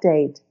on that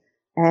date,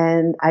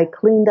 and I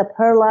cleaned up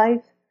her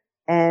life,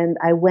 and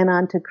I went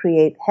on to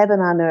create heaven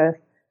on earth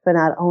for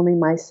not only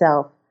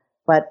myself,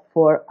 but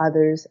for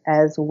others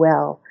as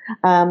well.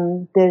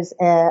 There's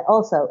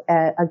also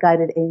a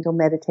guided angel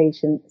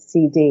meditation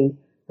CD,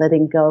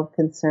 Letting Go of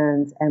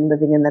Concerns and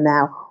Living in the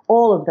Now.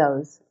 All of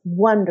those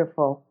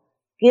wonderful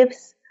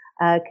gifts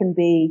can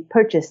be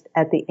purchased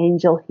at the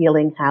Angel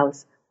Healing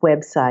House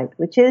website,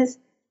 which is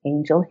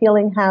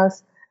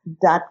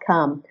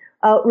angelhealinghouse.com.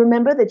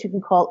 Remember that you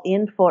can call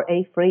in for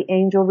a free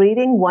angel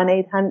reading,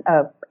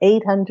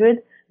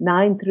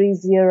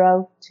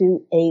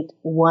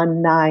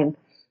 1-800-930-2819.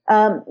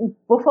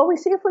 Before we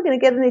see if we're going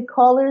to get any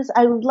callers,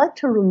 I would like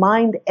to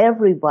remind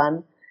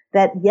everyone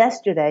that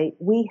yesterday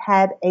we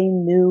had a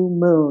new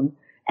moon,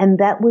 and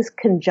that was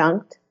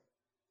conjunct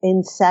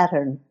in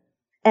Saturn.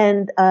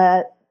 And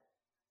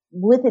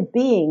with it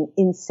being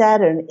in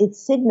Saturn, it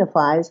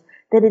signifies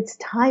that it's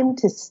time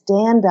to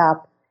stand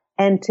up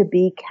and to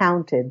be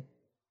counted.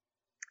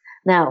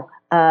 Now,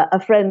 a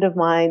friend of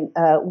mine,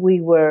 we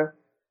were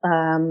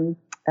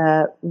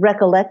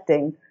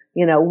recollecting,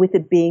 with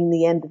it being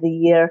the end of the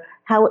year,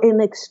 how what an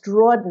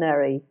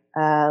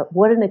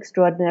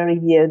extraordinary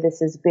year this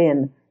has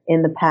been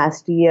in the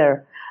past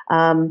year.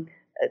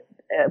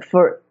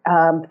 for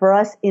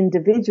us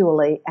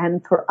individually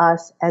and for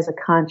us as a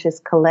conscious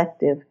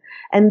collective.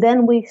 And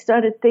then we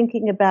started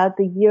thinking about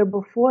the year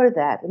before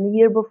that and the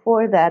year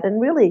before that,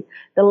 and really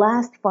the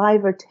last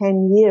 5 or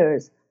 10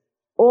 years,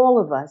 all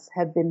of us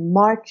have been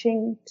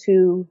marching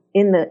to,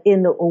 in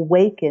the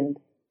awakened,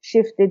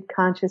 shifted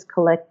conscious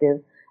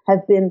collective,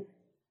 have been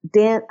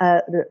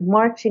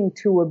marching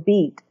to a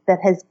beat that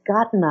has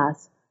gotten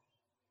us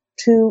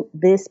to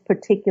this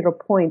particular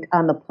point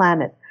on the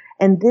planet.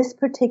 And this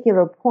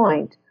particular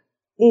point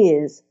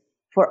is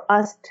for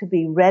us to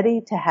be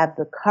ready to have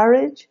the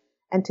courage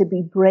and to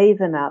be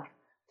brave enough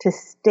to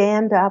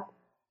stand up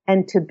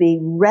and to be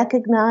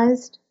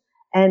recognized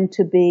and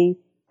to be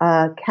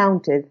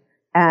counted,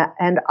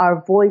 and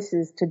our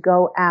voices to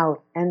go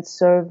out and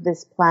serve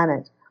this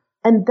planet.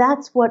 And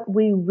that's what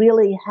we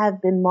really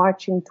have been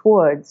marching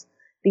towards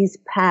these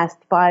past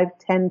 5,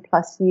 10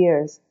 plus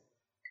years.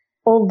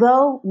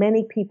 Although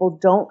many people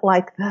don't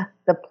like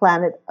the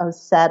planet of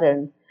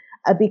Saturn,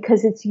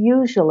 because it's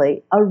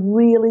usually a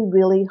really,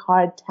 really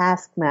hard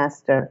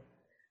taskmaster,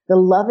 the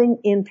loving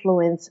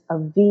influence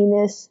of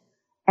Venus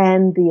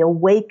and the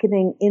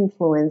awakening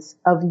influence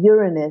of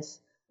Uranus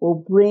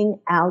will bring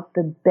out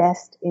the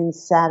best in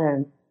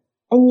Saturn.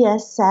 And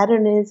yes,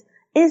 Saturn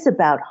is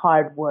about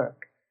hard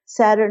work.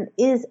 Saturn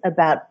is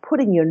about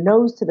putting your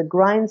nose to the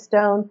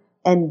grindstone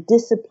and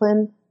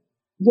discipline.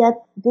 Yet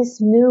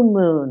this new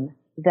moon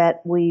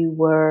that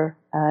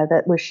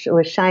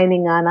was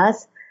shining on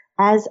us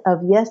as of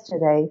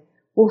yesterday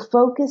will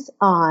focus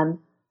on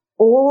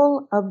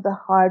all of the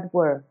hard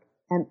work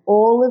and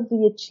all of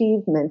the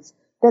achievements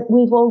that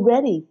we've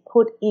already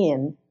put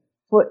in,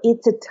 for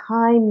it's a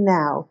time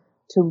now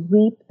to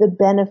reap the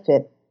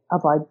benefit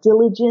of our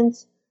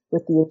diligence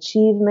with the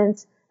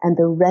achievements and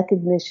the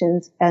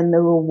recognitions and the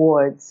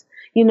rewards.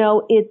 You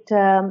know,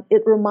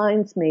 it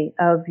reminds me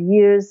of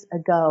years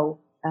ago.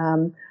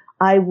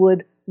 I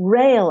would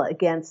rail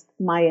against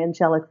my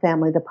angelic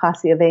family, the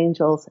posse of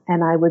angels,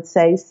 and I would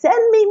say,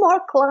 send me more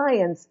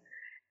clients.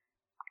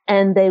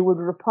 And they would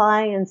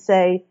reply and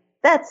say,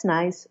 that's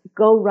nice,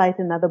 go write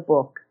another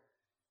book.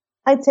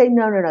 I'd say,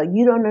 no,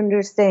 you don't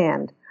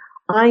understand.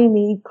 I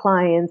need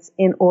clients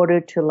in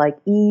order to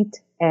eat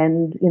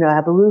and,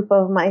 have a roof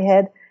over my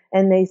head.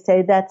 And they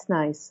say, that's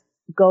nice,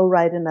 go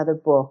write another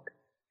book.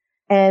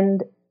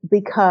 And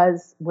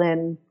because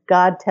when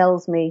God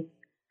tells me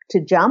to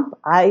jump,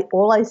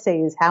 all I say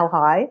is how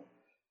high,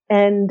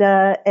 and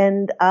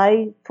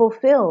I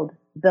fulfilled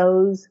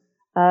those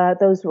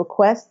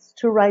requests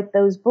to write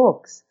those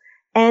books,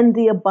 and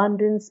the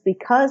abundance,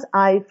 because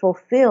I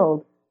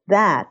fulfilled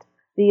that,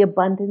 the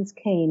abundance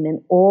came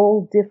in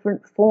all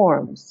different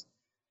forms,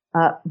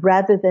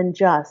 rather than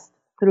just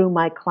through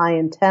my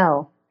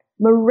clientele.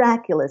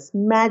 Miraculous,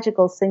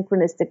 magical,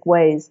 synchronistic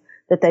ways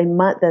that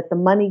the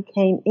money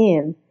came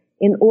in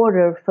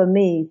order for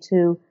me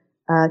to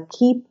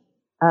keep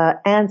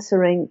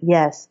answering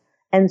yes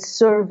and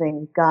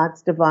serving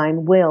God's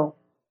divine will.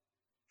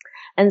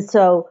 And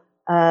so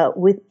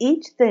with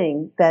each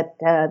thing that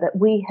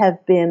we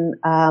have been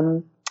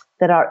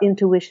that our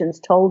intuitions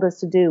told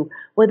us to do,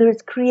 whether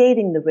it's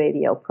creating the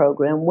radio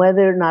program,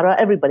 whether not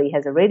everybody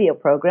has a radio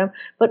program,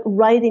 but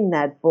writing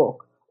that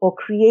book or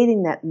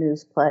creating that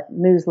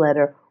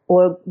newsletter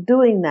or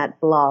doing that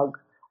blog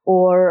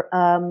or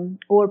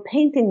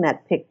painting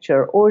that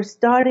picture or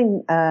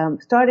starting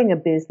a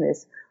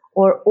business,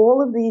 or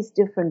all of these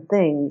different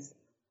things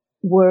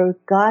were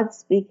God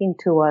speaking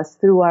to us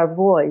through our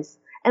voice.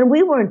 And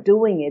we weren't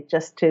doing it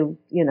just to,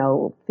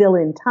 fill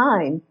in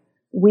time.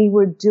 We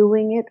were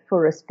doing it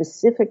for a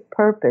specific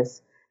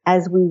purpose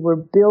as we were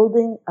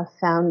building a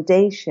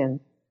foundation.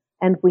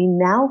 And we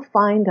now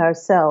find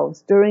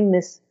ourselves during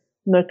this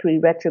Mercury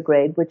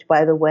retrograde, which,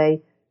 by the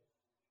way,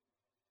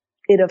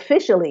 it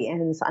officially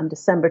ends on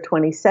December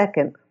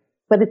 22nd,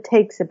 but it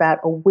takes about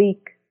a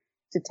week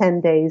to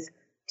 10 days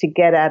to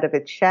get out of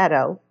its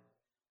shadow.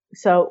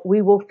 So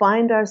we will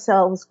find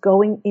ourselves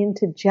going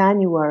into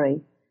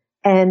January,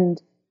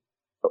 and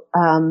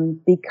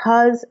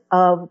because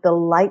of the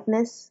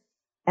lightness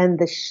and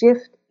the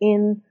shift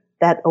in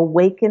that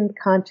awakened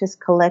conscious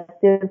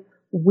collective,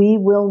 we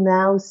will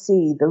now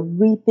see the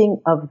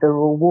reaping of the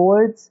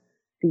rewards,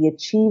 the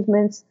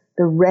achievements,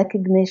 the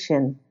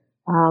recognition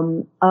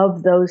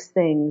of those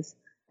things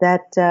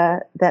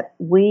that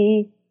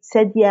we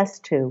said yes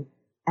to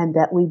and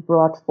that we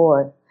brought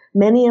forth.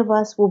 Many of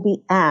us will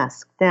be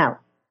asked now,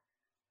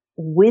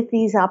 with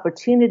these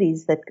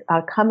opportunities that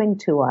are coming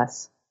to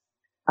us,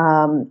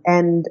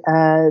 and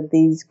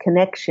these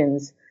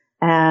connections,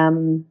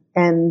 and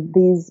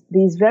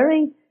these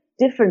very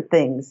different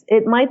things.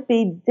 It might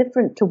be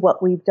different to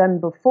what we've done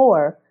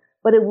before,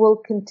 but it will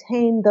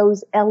contain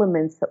those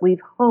elements that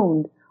we've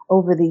honed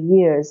over the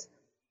years.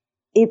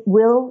 It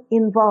will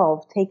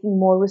involve taking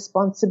more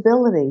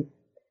responsibility,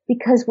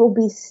 because we'll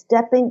be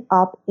stepping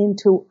up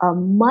into a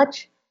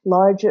much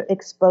larger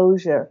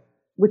exposure,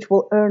 which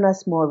will earn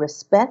us more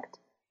respect,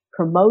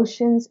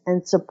 promotions,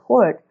 and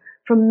support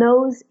from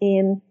those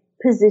in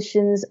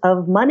positions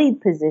of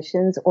moneyed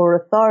positions or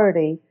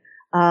authority,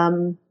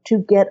 to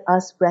get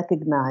us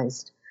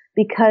recognized,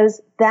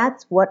 because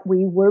that's what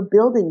we were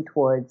building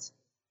towards.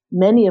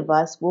 Many of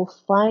us will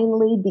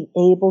finally be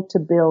able to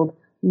build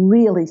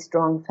really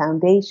strong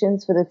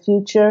foundations for the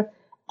future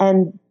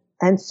and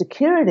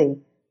security,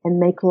 and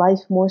make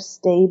life more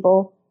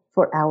stable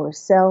for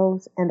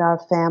ourselves and our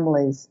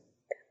families.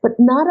 But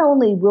not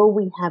only will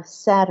we have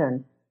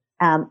Saturn,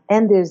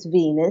 and there's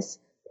Venus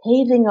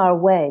paving our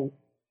way,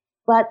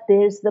 but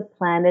there's the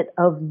planet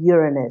of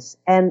Uranus.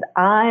 And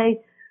I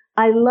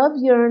love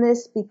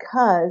Uranus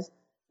because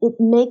it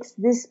makes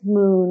this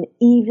moon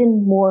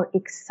even more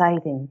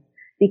exciting,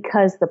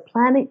 because the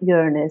planet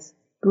Uranus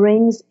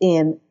brings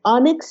in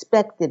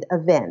unexpected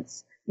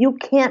events. You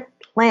can't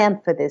plan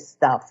for this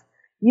stuff.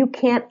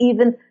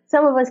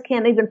 Some of us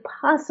can't even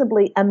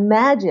possibly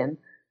imagine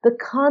the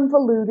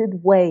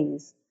convoluted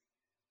ways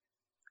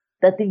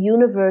that the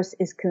universe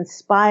is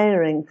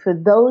conspiring for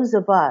those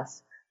of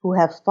us who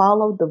have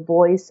followed the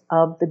voice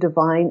of the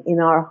divine in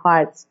our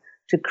hearts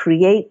to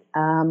create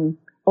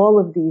all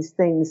of these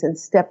things and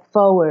step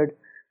forward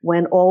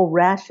when all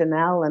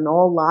rationale and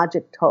all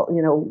logic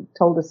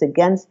told us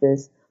against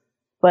this.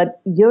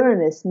 But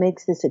Uranus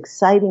makes this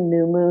exciting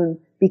new moon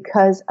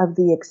because of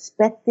the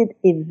expected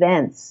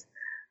events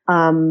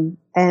and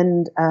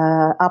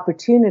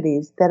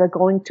opportunities that are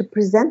going to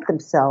present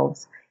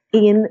themselves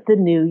in the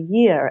new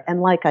year.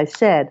 And like I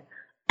said,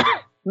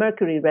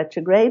 Mercury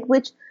retrograde,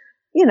 which,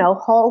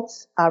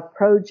 halts our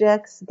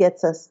projects,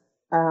 gets us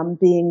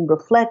being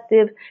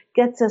reflective,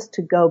 gets us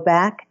to go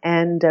back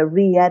and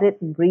re-edit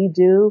and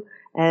redo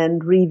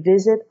and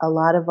revisit a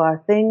lot of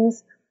our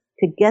things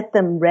to get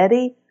them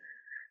ready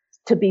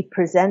to be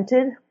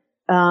presented.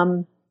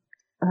 So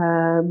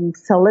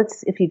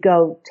if you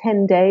go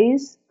 10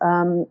 days,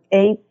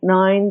 8,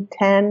 9,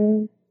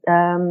 10,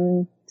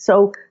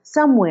 so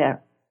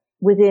somewhere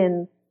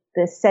within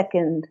the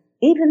second,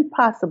 even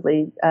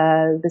possibly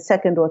the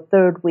second or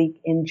third week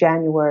in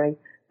January,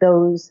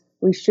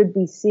 we should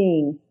be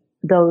seeing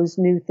those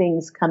new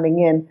things coming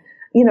in.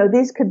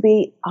 These could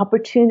be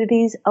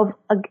opportunities of,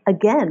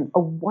 again, a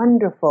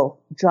wonderful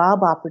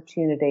job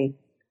opportunity,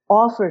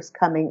 offers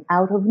coming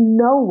out of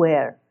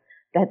nowhere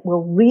that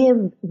will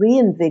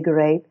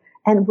reinvigorate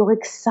and will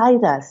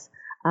excite us.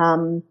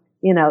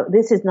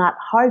 This is not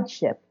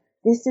hardship.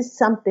 This is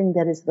something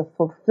that is the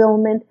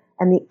fulfillment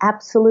and the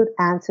absolute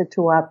answer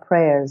to our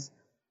prayers.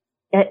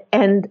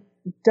 And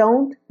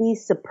don't be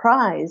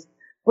surprised,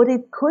 but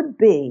it could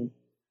be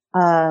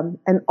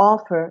an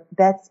offer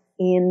that's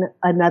in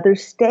another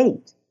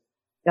state.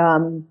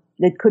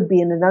 It could be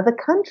in another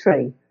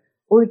country,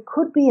 or it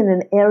could be in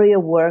an area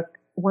of work,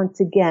 once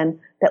again,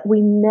 that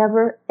we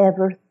never,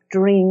 ever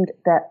dreamed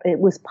that it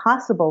was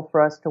possible for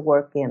us to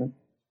work in.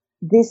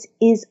 This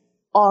is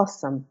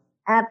awesome,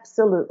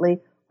 absolutely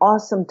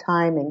awesome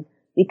timing,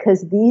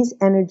 because these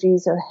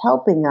energies are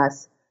helping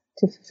us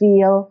to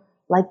feel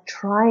like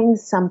trying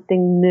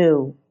something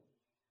new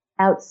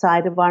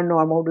outside of our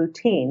normal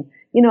routine.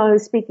 I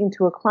was speaking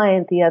to a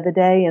client the other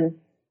day, and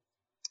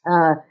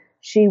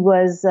she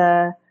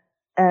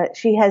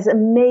has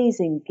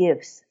amazing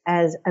gifts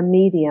as a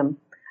medium.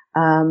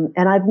 And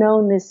I've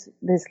known this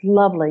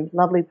lovely,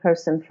 lovely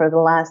person for the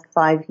last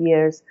 5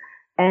 years.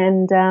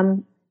 And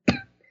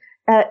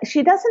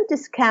she doesn't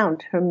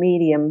discount her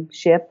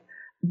mediumship,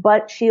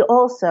 but she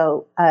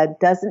also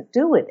doesn't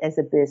do it as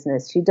a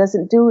business. She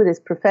doesn't do it as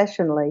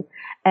professionally.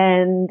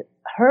 And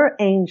her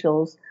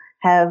angels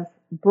have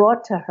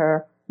brought to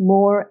her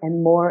more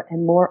and more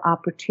and more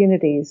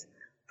opportunities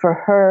for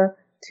her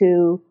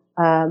to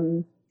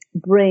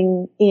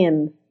bring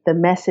in the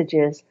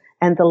messages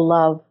and the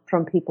love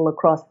from people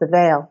across the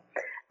veil.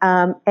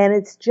 And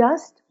it's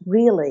just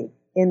really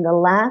in the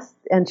last,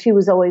 and she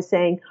was always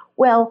saying,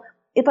 well,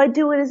 if I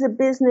do it as a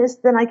business,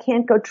 then I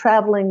can't go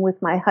traveling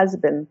with my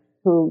husband,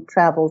 who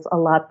travels a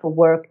lot for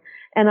work,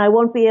 and I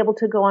won't be able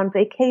to go on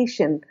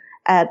vacation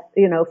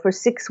for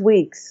 6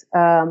 weeks,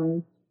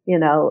 to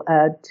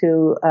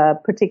a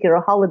particular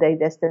holiday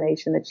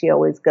destination that she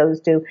always goes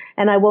to.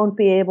 And I won't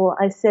be able,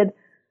 I said,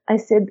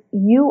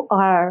 you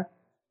are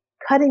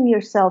cutting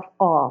yourself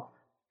off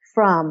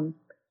from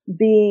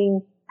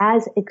being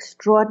as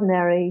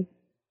extraordinarily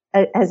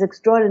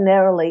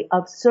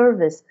of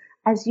service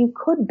as you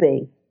could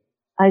be.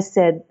 I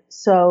said,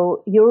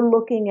 so you're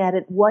looking at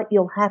it, what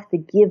you'll have to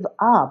give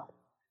up,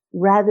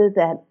 rather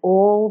than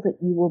all that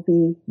you will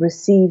be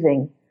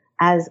receiving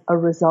as a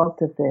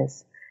result of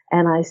this.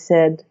 And I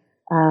said,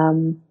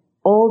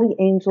 all the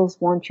angels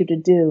want you to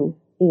do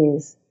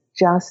is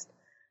just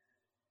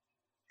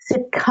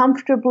sit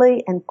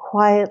comfortably and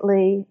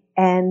quietly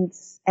and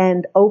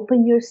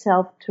open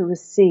yourself to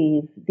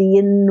receive the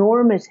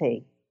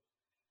enormity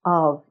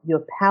of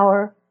your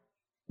power,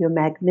 your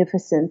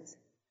magnificence,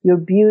 your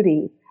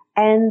beauty,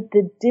 and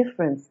the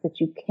difference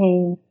that you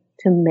came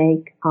to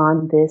make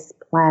on this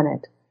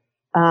planet.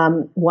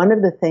 One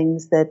of the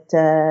things that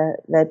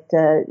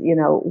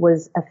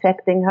was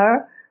affecting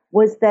her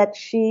was that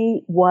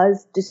she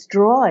was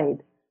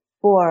destroyed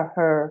for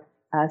her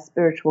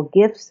spiritual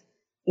gifts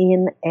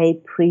in a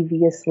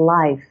previous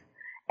life.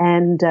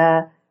 And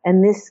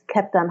And this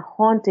kept on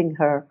haunting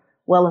her.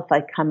 Well, if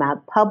I come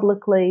out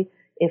publicly,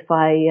 if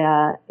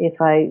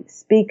I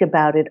speak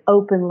about it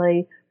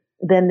openly,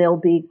 then there'll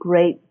be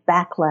great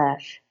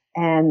backlash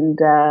and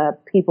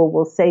people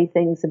will say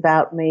things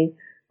about me.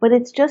 But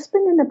it's just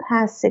been in the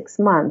past 6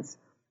 months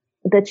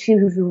that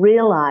she's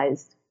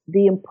realized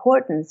the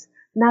importance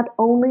not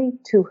only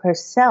to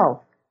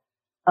herself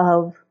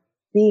of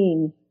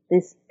being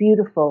this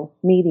beautiful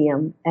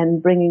medium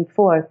and bringing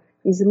forth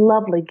these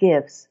lovely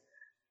gifts,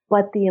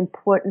 but the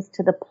importance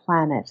to the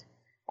planet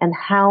and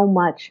how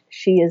much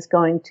she is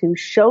going to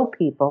show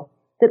people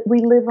that we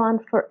live on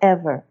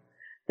forever,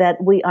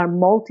 that we are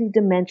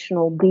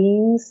multidimensional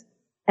beings,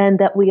 and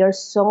that we are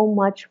so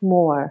much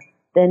more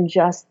than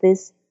just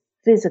this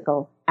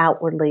physical,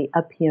 outwardly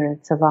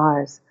appearance of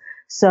ours.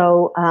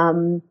 So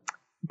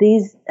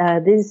these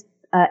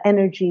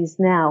energies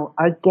now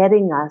are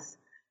getting us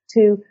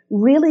to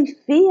really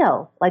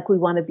feel like we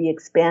want to be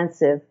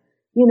expansive.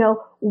 You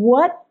know,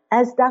 what,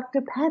 as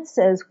Dr. Pat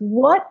says,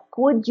 what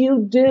would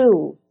you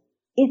do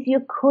if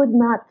you could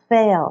not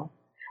fail?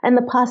 And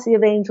the posse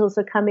of angels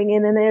are coming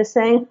in and they're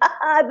saying,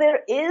 there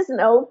is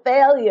no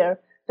failure.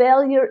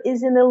 Failure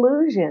is an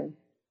illusion,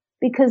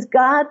 because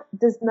God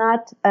does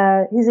not,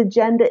 his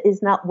agenda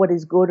is not what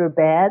is good or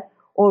bad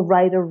or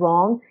right or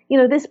wrong. You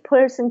know, this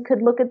person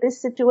could look at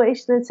this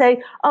situation and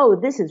say, oh,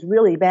 this is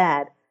really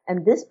bad.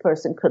 And this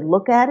person could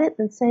look at it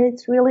and say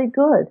it's really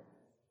good.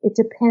 It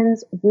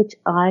depends which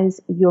eyes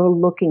you're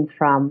looking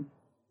from.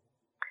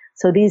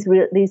 So these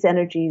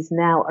energies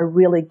now are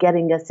really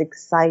getting us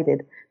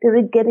excited.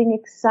 They're getting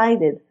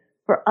excited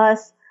for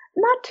us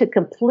not to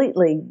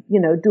completely,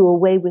 do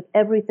away with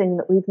everything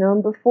that we've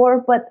known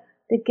before, but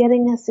they're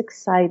getting us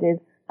excited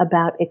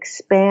about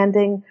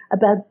expanding,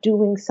 about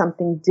doing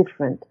something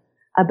different,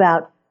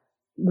 about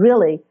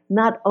really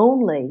not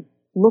only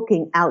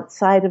looking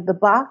outside of the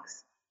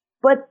box,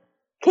 but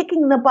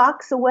kicking the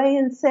box away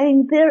and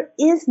saying there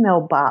is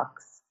no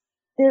box.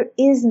 There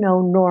is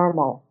no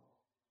normal.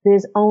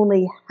 There's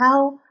only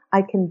how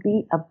I can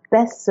be of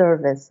best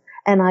service,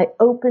 and I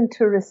open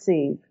to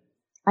receive.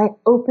 I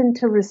open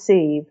to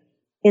receive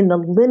in the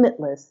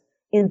limitless,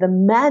 in the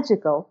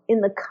magical,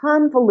 in the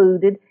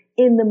convoluted,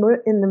 in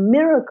the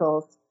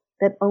miracles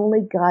that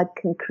only God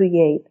can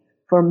create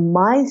for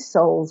my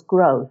soul's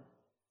growth,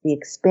 the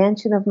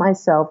expansion of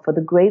myself for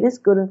the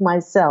greatest good of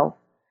myself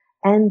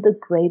and the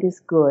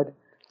greatest good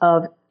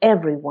of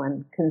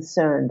everyone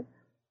concerned.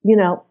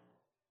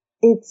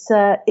 It's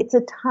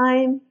a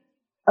time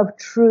of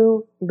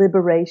true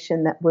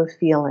liberation that we're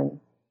feeling,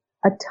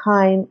 a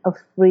time of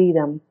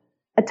freedom,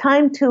 a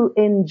time to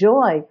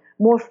enjoy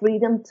more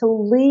freedom to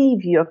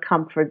leave your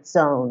comfort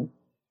zone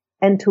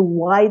and to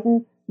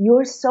widen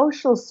your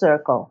social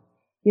circle.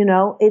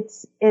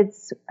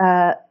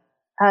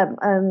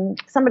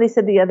 Somebody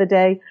said the other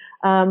day,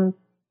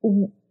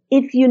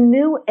 if you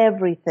knew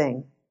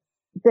everything,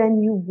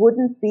 then you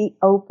wouldn't be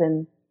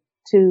open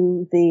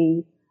to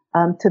the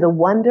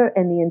wonder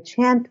and the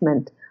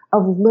enchantment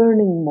of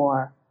learning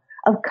more,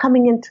 of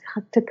coming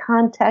into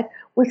contact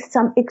with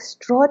some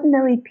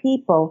extraordinary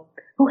people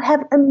who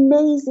have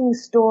amazing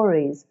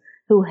stories,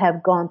 who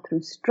have gone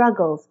through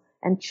struggles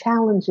and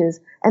challenges,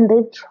 and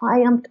they've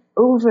triumphed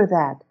over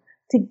that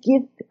to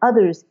give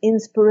others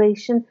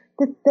inspiration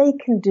that they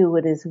can do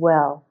it as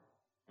well.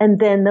 And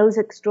then those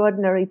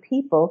extraordinary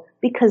people,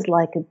 because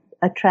like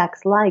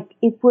attracts like,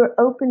 if we're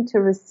open to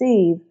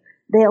receive,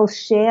 they'll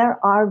share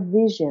our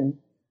vision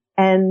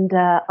and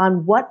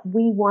on what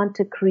we want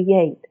to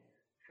create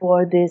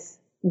for this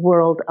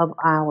world of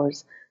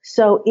ours.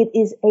 So it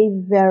is a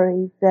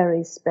very,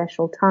 very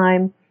special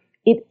time.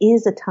 It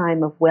is a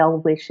time of well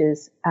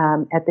wishes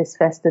at this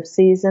festive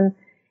season.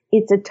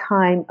 It's a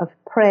time of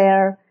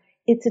prayer.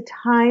 It's a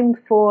time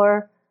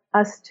for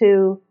us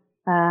to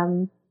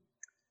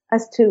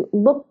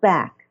look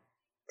back,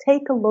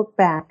 take a look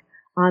back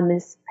on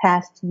this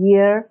past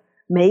year,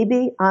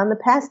 maybe on the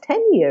past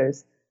 10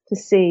 years, to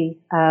see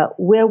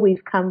where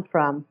we've come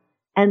from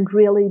and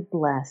really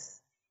bless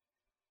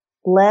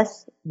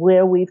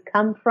where we've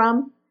come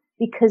from,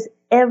 because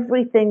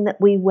everything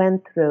that we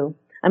went through,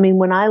 I mean,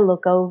 when I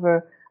look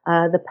over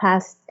the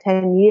past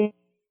 10 years,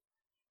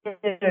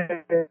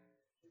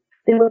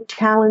 there were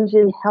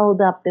challenges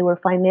held up, there were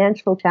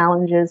financial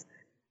challenges,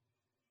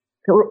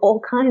 there were all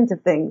kinds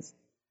of things,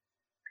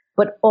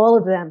 but all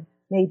of them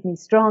made me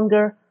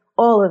stronger.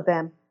 All of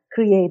them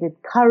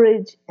created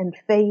courage and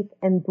faith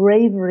and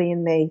bravery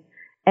in me.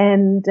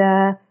 And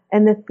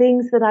the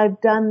things that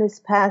I've done this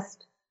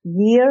past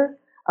year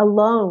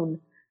alone,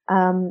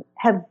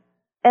 have,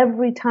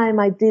 every time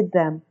I did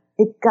them,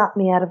 it got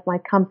me out of my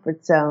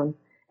comfort zone.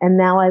 And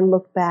now I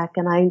look back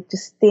and I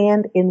just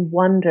stand in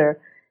wonder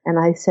and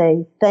I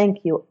say, thank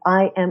you.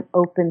 I am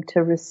open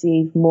to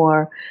receive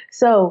more.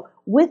 So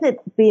with it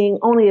being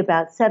only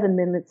about 7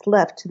 minutes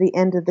left to the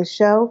end of the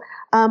show,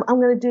 I'm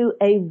going to do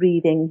a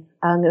reading.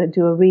 I'm going to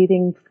do a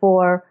reading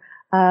for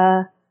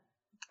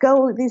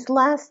this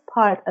last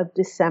part of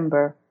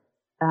December,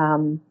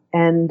 and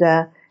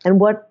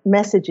what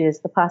messages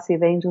the Posse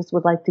of Angels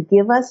would like to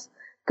give us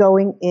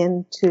going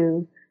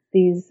into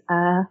these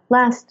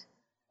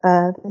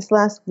this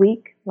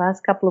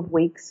last couple of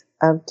weeks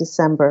of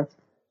December.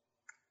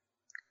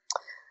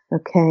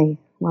 Okay,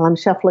 while I'm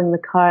shuffling the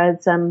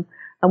cards, I'm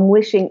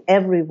wishing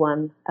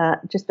everyone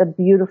just a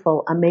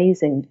beautiful,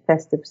 amazing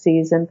festive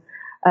season,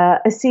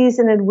 a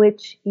season in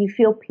which you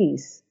feel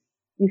peace,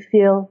 you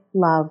feel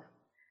love,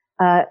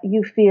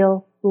 you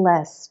feel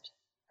blessed,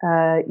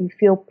 you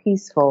feel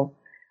peaceful.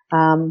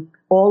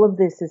 All of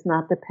this is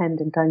not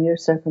dependent on your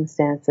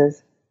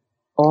circumstances.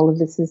 All of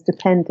this is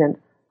dependent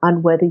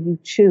on whether you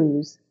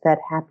choose that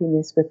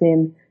happiness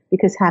within,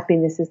 because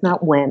happiness is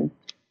not when,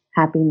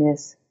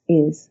 happiness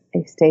is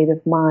a state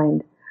of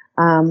mind.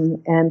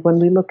 And when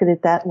we look at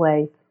it that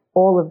way,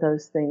 all of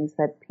those things,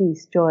 that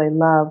peace, joy,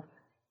 love,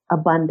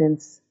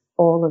 abundance,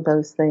 all of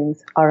those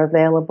things are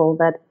available.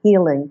 That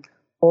healing,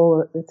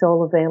 it's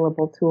all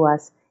available to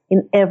us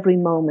in every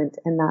moment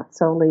and not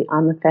solely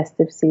on the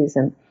festive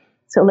season.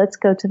 So let's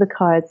go to the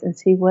cards and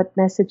see what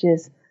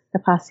messages the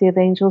Posse of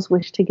Angels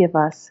wish to give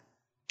us.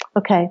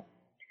 Okay.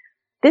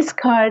 This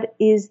card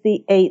is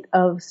the Eight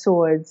of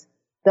Swords,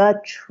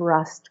 the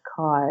Trust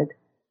card.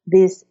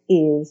 This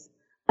is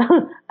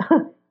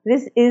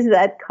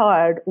that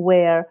card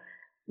where,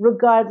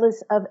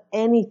 regardless of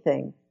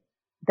anything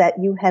that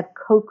you have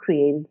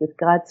co-created with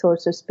God,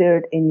 Source, or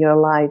Spirit in your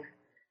life,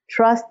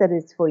 trust that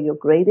it's for your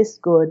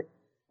greatest good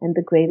and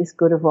the greatest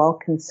good of all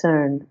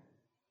concerned.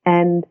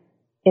 And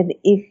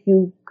if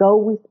you go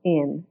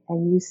within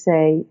and you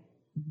say,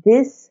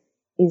 this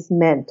is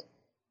meant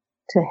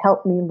to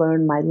help me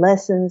learn my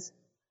lessons.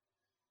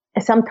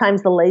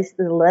 Sometimes the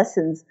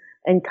lessons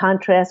in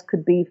contrast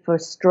could be for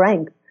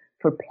strength,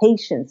 for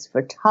patience,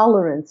 for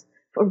tolerance,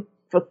 for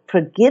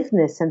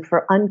forgiveness, and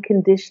for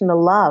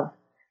unconditional love.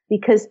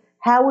 Because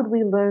how would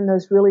we learn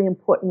those really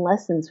important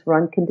lessons for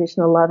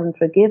unconditional love and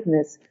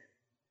forgiveness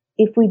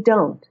if we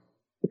don't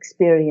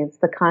experience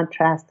the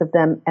contrast of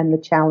them and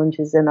the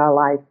challenges in our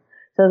life?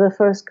 So the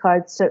first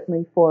card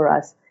certainly for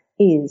us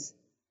is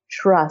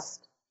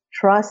trust.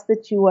 Trust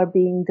that you are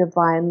being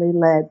divinely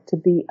led to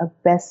be of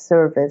best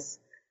service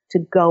to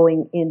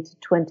going into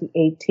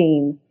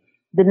 2018.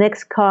 The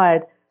next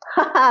card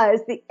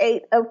is the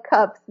Eight of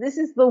Cups. This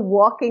is the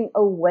walking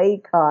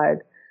away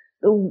card.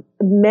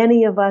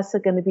 Many of us are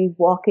going to be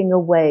walking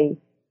away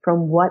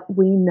from what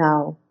we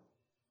know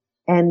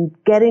and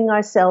getting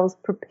ourselves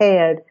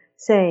prepared,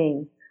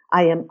 saying,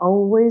 I am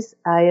always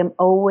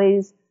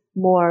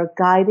more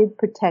guided,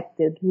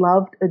 protected,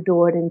 loved,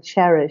 adored, and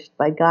cherished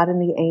by God and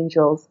the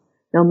angels,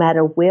 no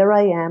matter where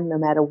I am, no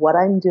matter what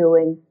I'm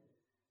doing.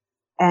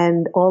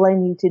 And all I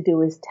need to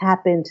do is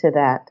tap into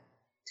that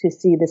to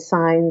see the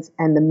signs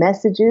and the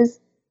messages.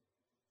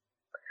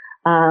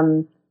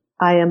 I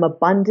am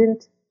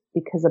abundant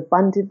because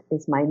abundant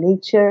is my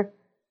nature,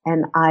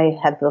 and I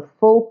have the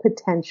full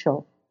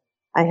potential.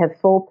 I have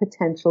full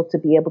potential to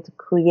be able to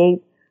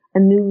create a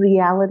new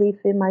reality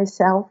for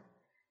myself,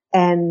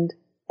 and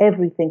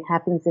everything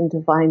happens in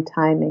divine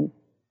timing.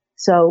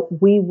 So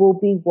we will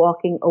be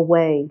walking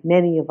away,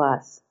 many of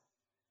us,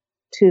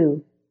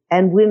 too.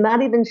 And we're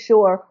not even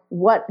sure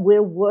what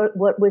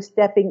we're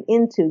stepping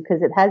into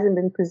because it hasn't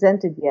been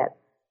presented yet.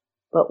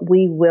 But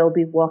we will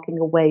be walking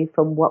away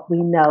from what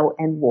we know,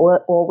 and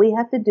all we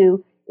have to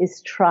do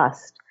is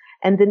trust.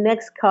 And the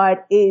next card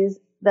is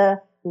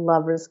the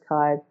Lover's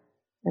card.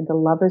 And the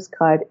Lover's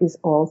card is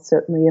all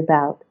certainly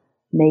about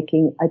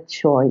making a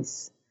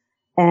choice.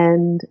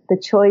 And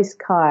the choice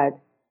card,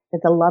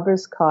 the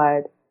Lover's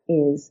card,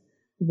 is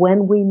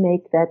when we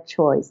make that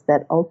choice,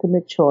 that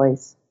ultimate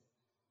choice,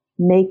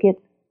 make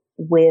it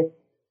with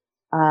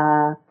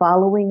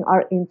following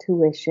our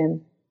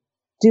intuition.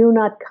 Do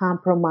not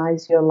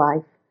compromise your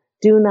life.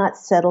 Do not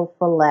settle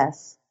for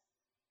less.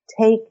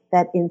 Take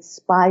that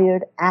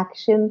inspired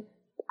action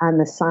on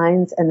the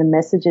signs and the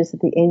messages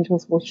that the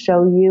angels will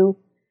show you,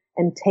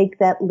 and take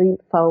that leap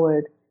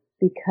forward,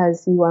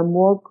 because you are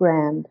more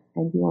grand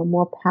and you are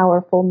more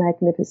powerful,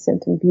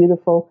 magnificent, and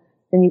beautiful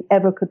than you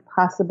ever could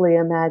possibly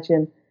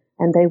imagine.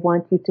 And they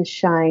want you to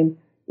shine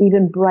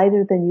even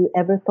brighter than you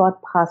ever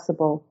thought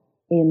possible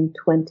in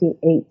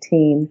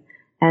 2018.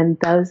 And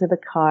those are the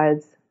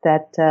cards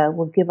that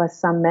will give us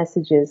some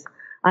messages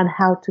on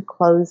how to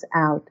close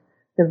out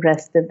the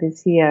rest of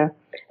this year.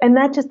 And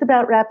that just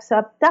about wraps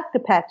up Dr.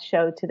 Pat's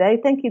show today.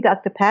 Thank you,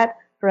 Dr. Pat,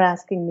 for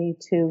asking me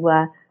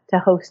to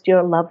host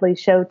your lovely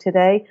show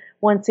today.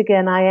 Once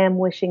again, I am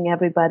wishing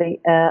everybody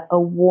a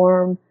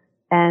warm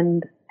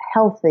and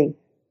healthy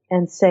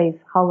and safe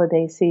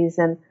holiday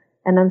season.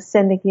 And I'm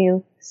sending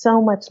you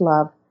so much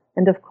love.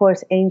 And of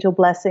course, angel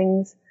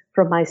blessings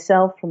from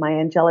myself, from my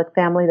angelic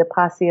family, the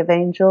Posse of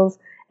Angels.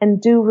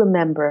 And do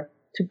remember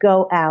to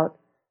go out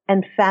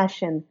and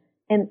fashion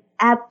an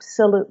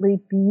absolutely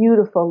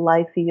beautiful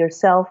life for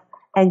yourself.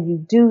 And you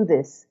do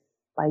this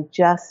by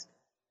just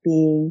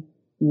being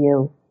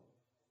you.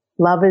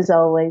 Love as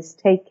always.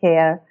 Take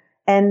care.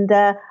 And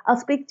I'll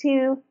speak to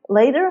you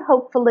later,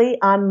 hopefully,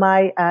 on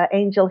my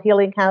Angel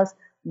Healing House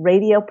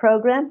radio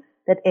program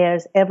that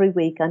airs every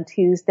week on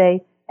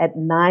Tuesday at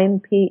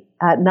 9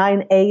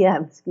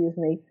 a.m.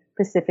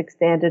 Pacific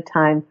Standard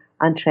Time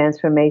on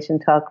Transformation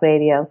Talk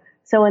Radio.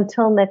 So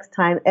until next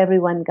time,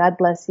 everyone, God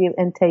bless you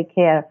and take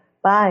care.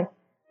 Bye.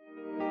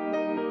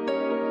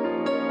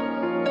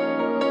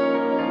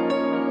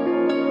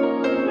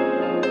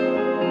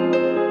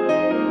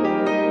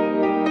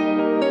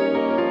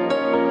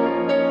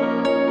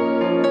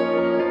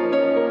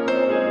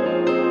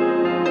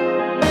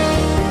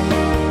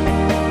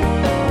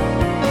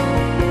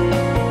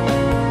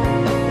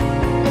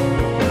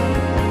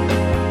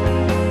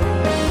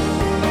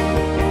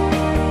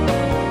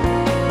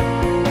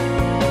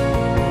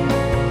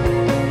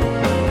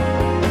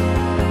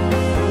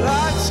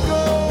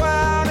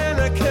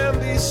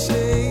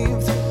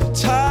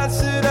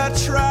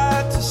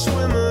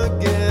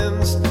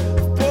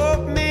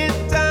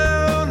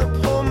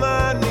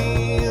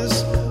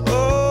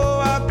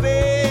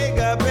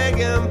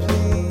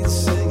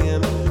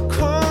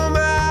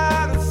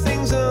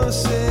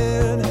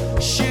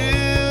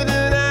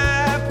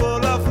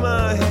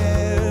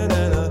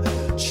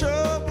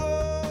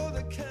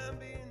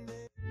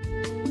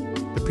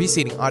 The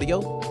preceding audio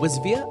was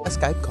via a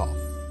Skype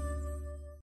call.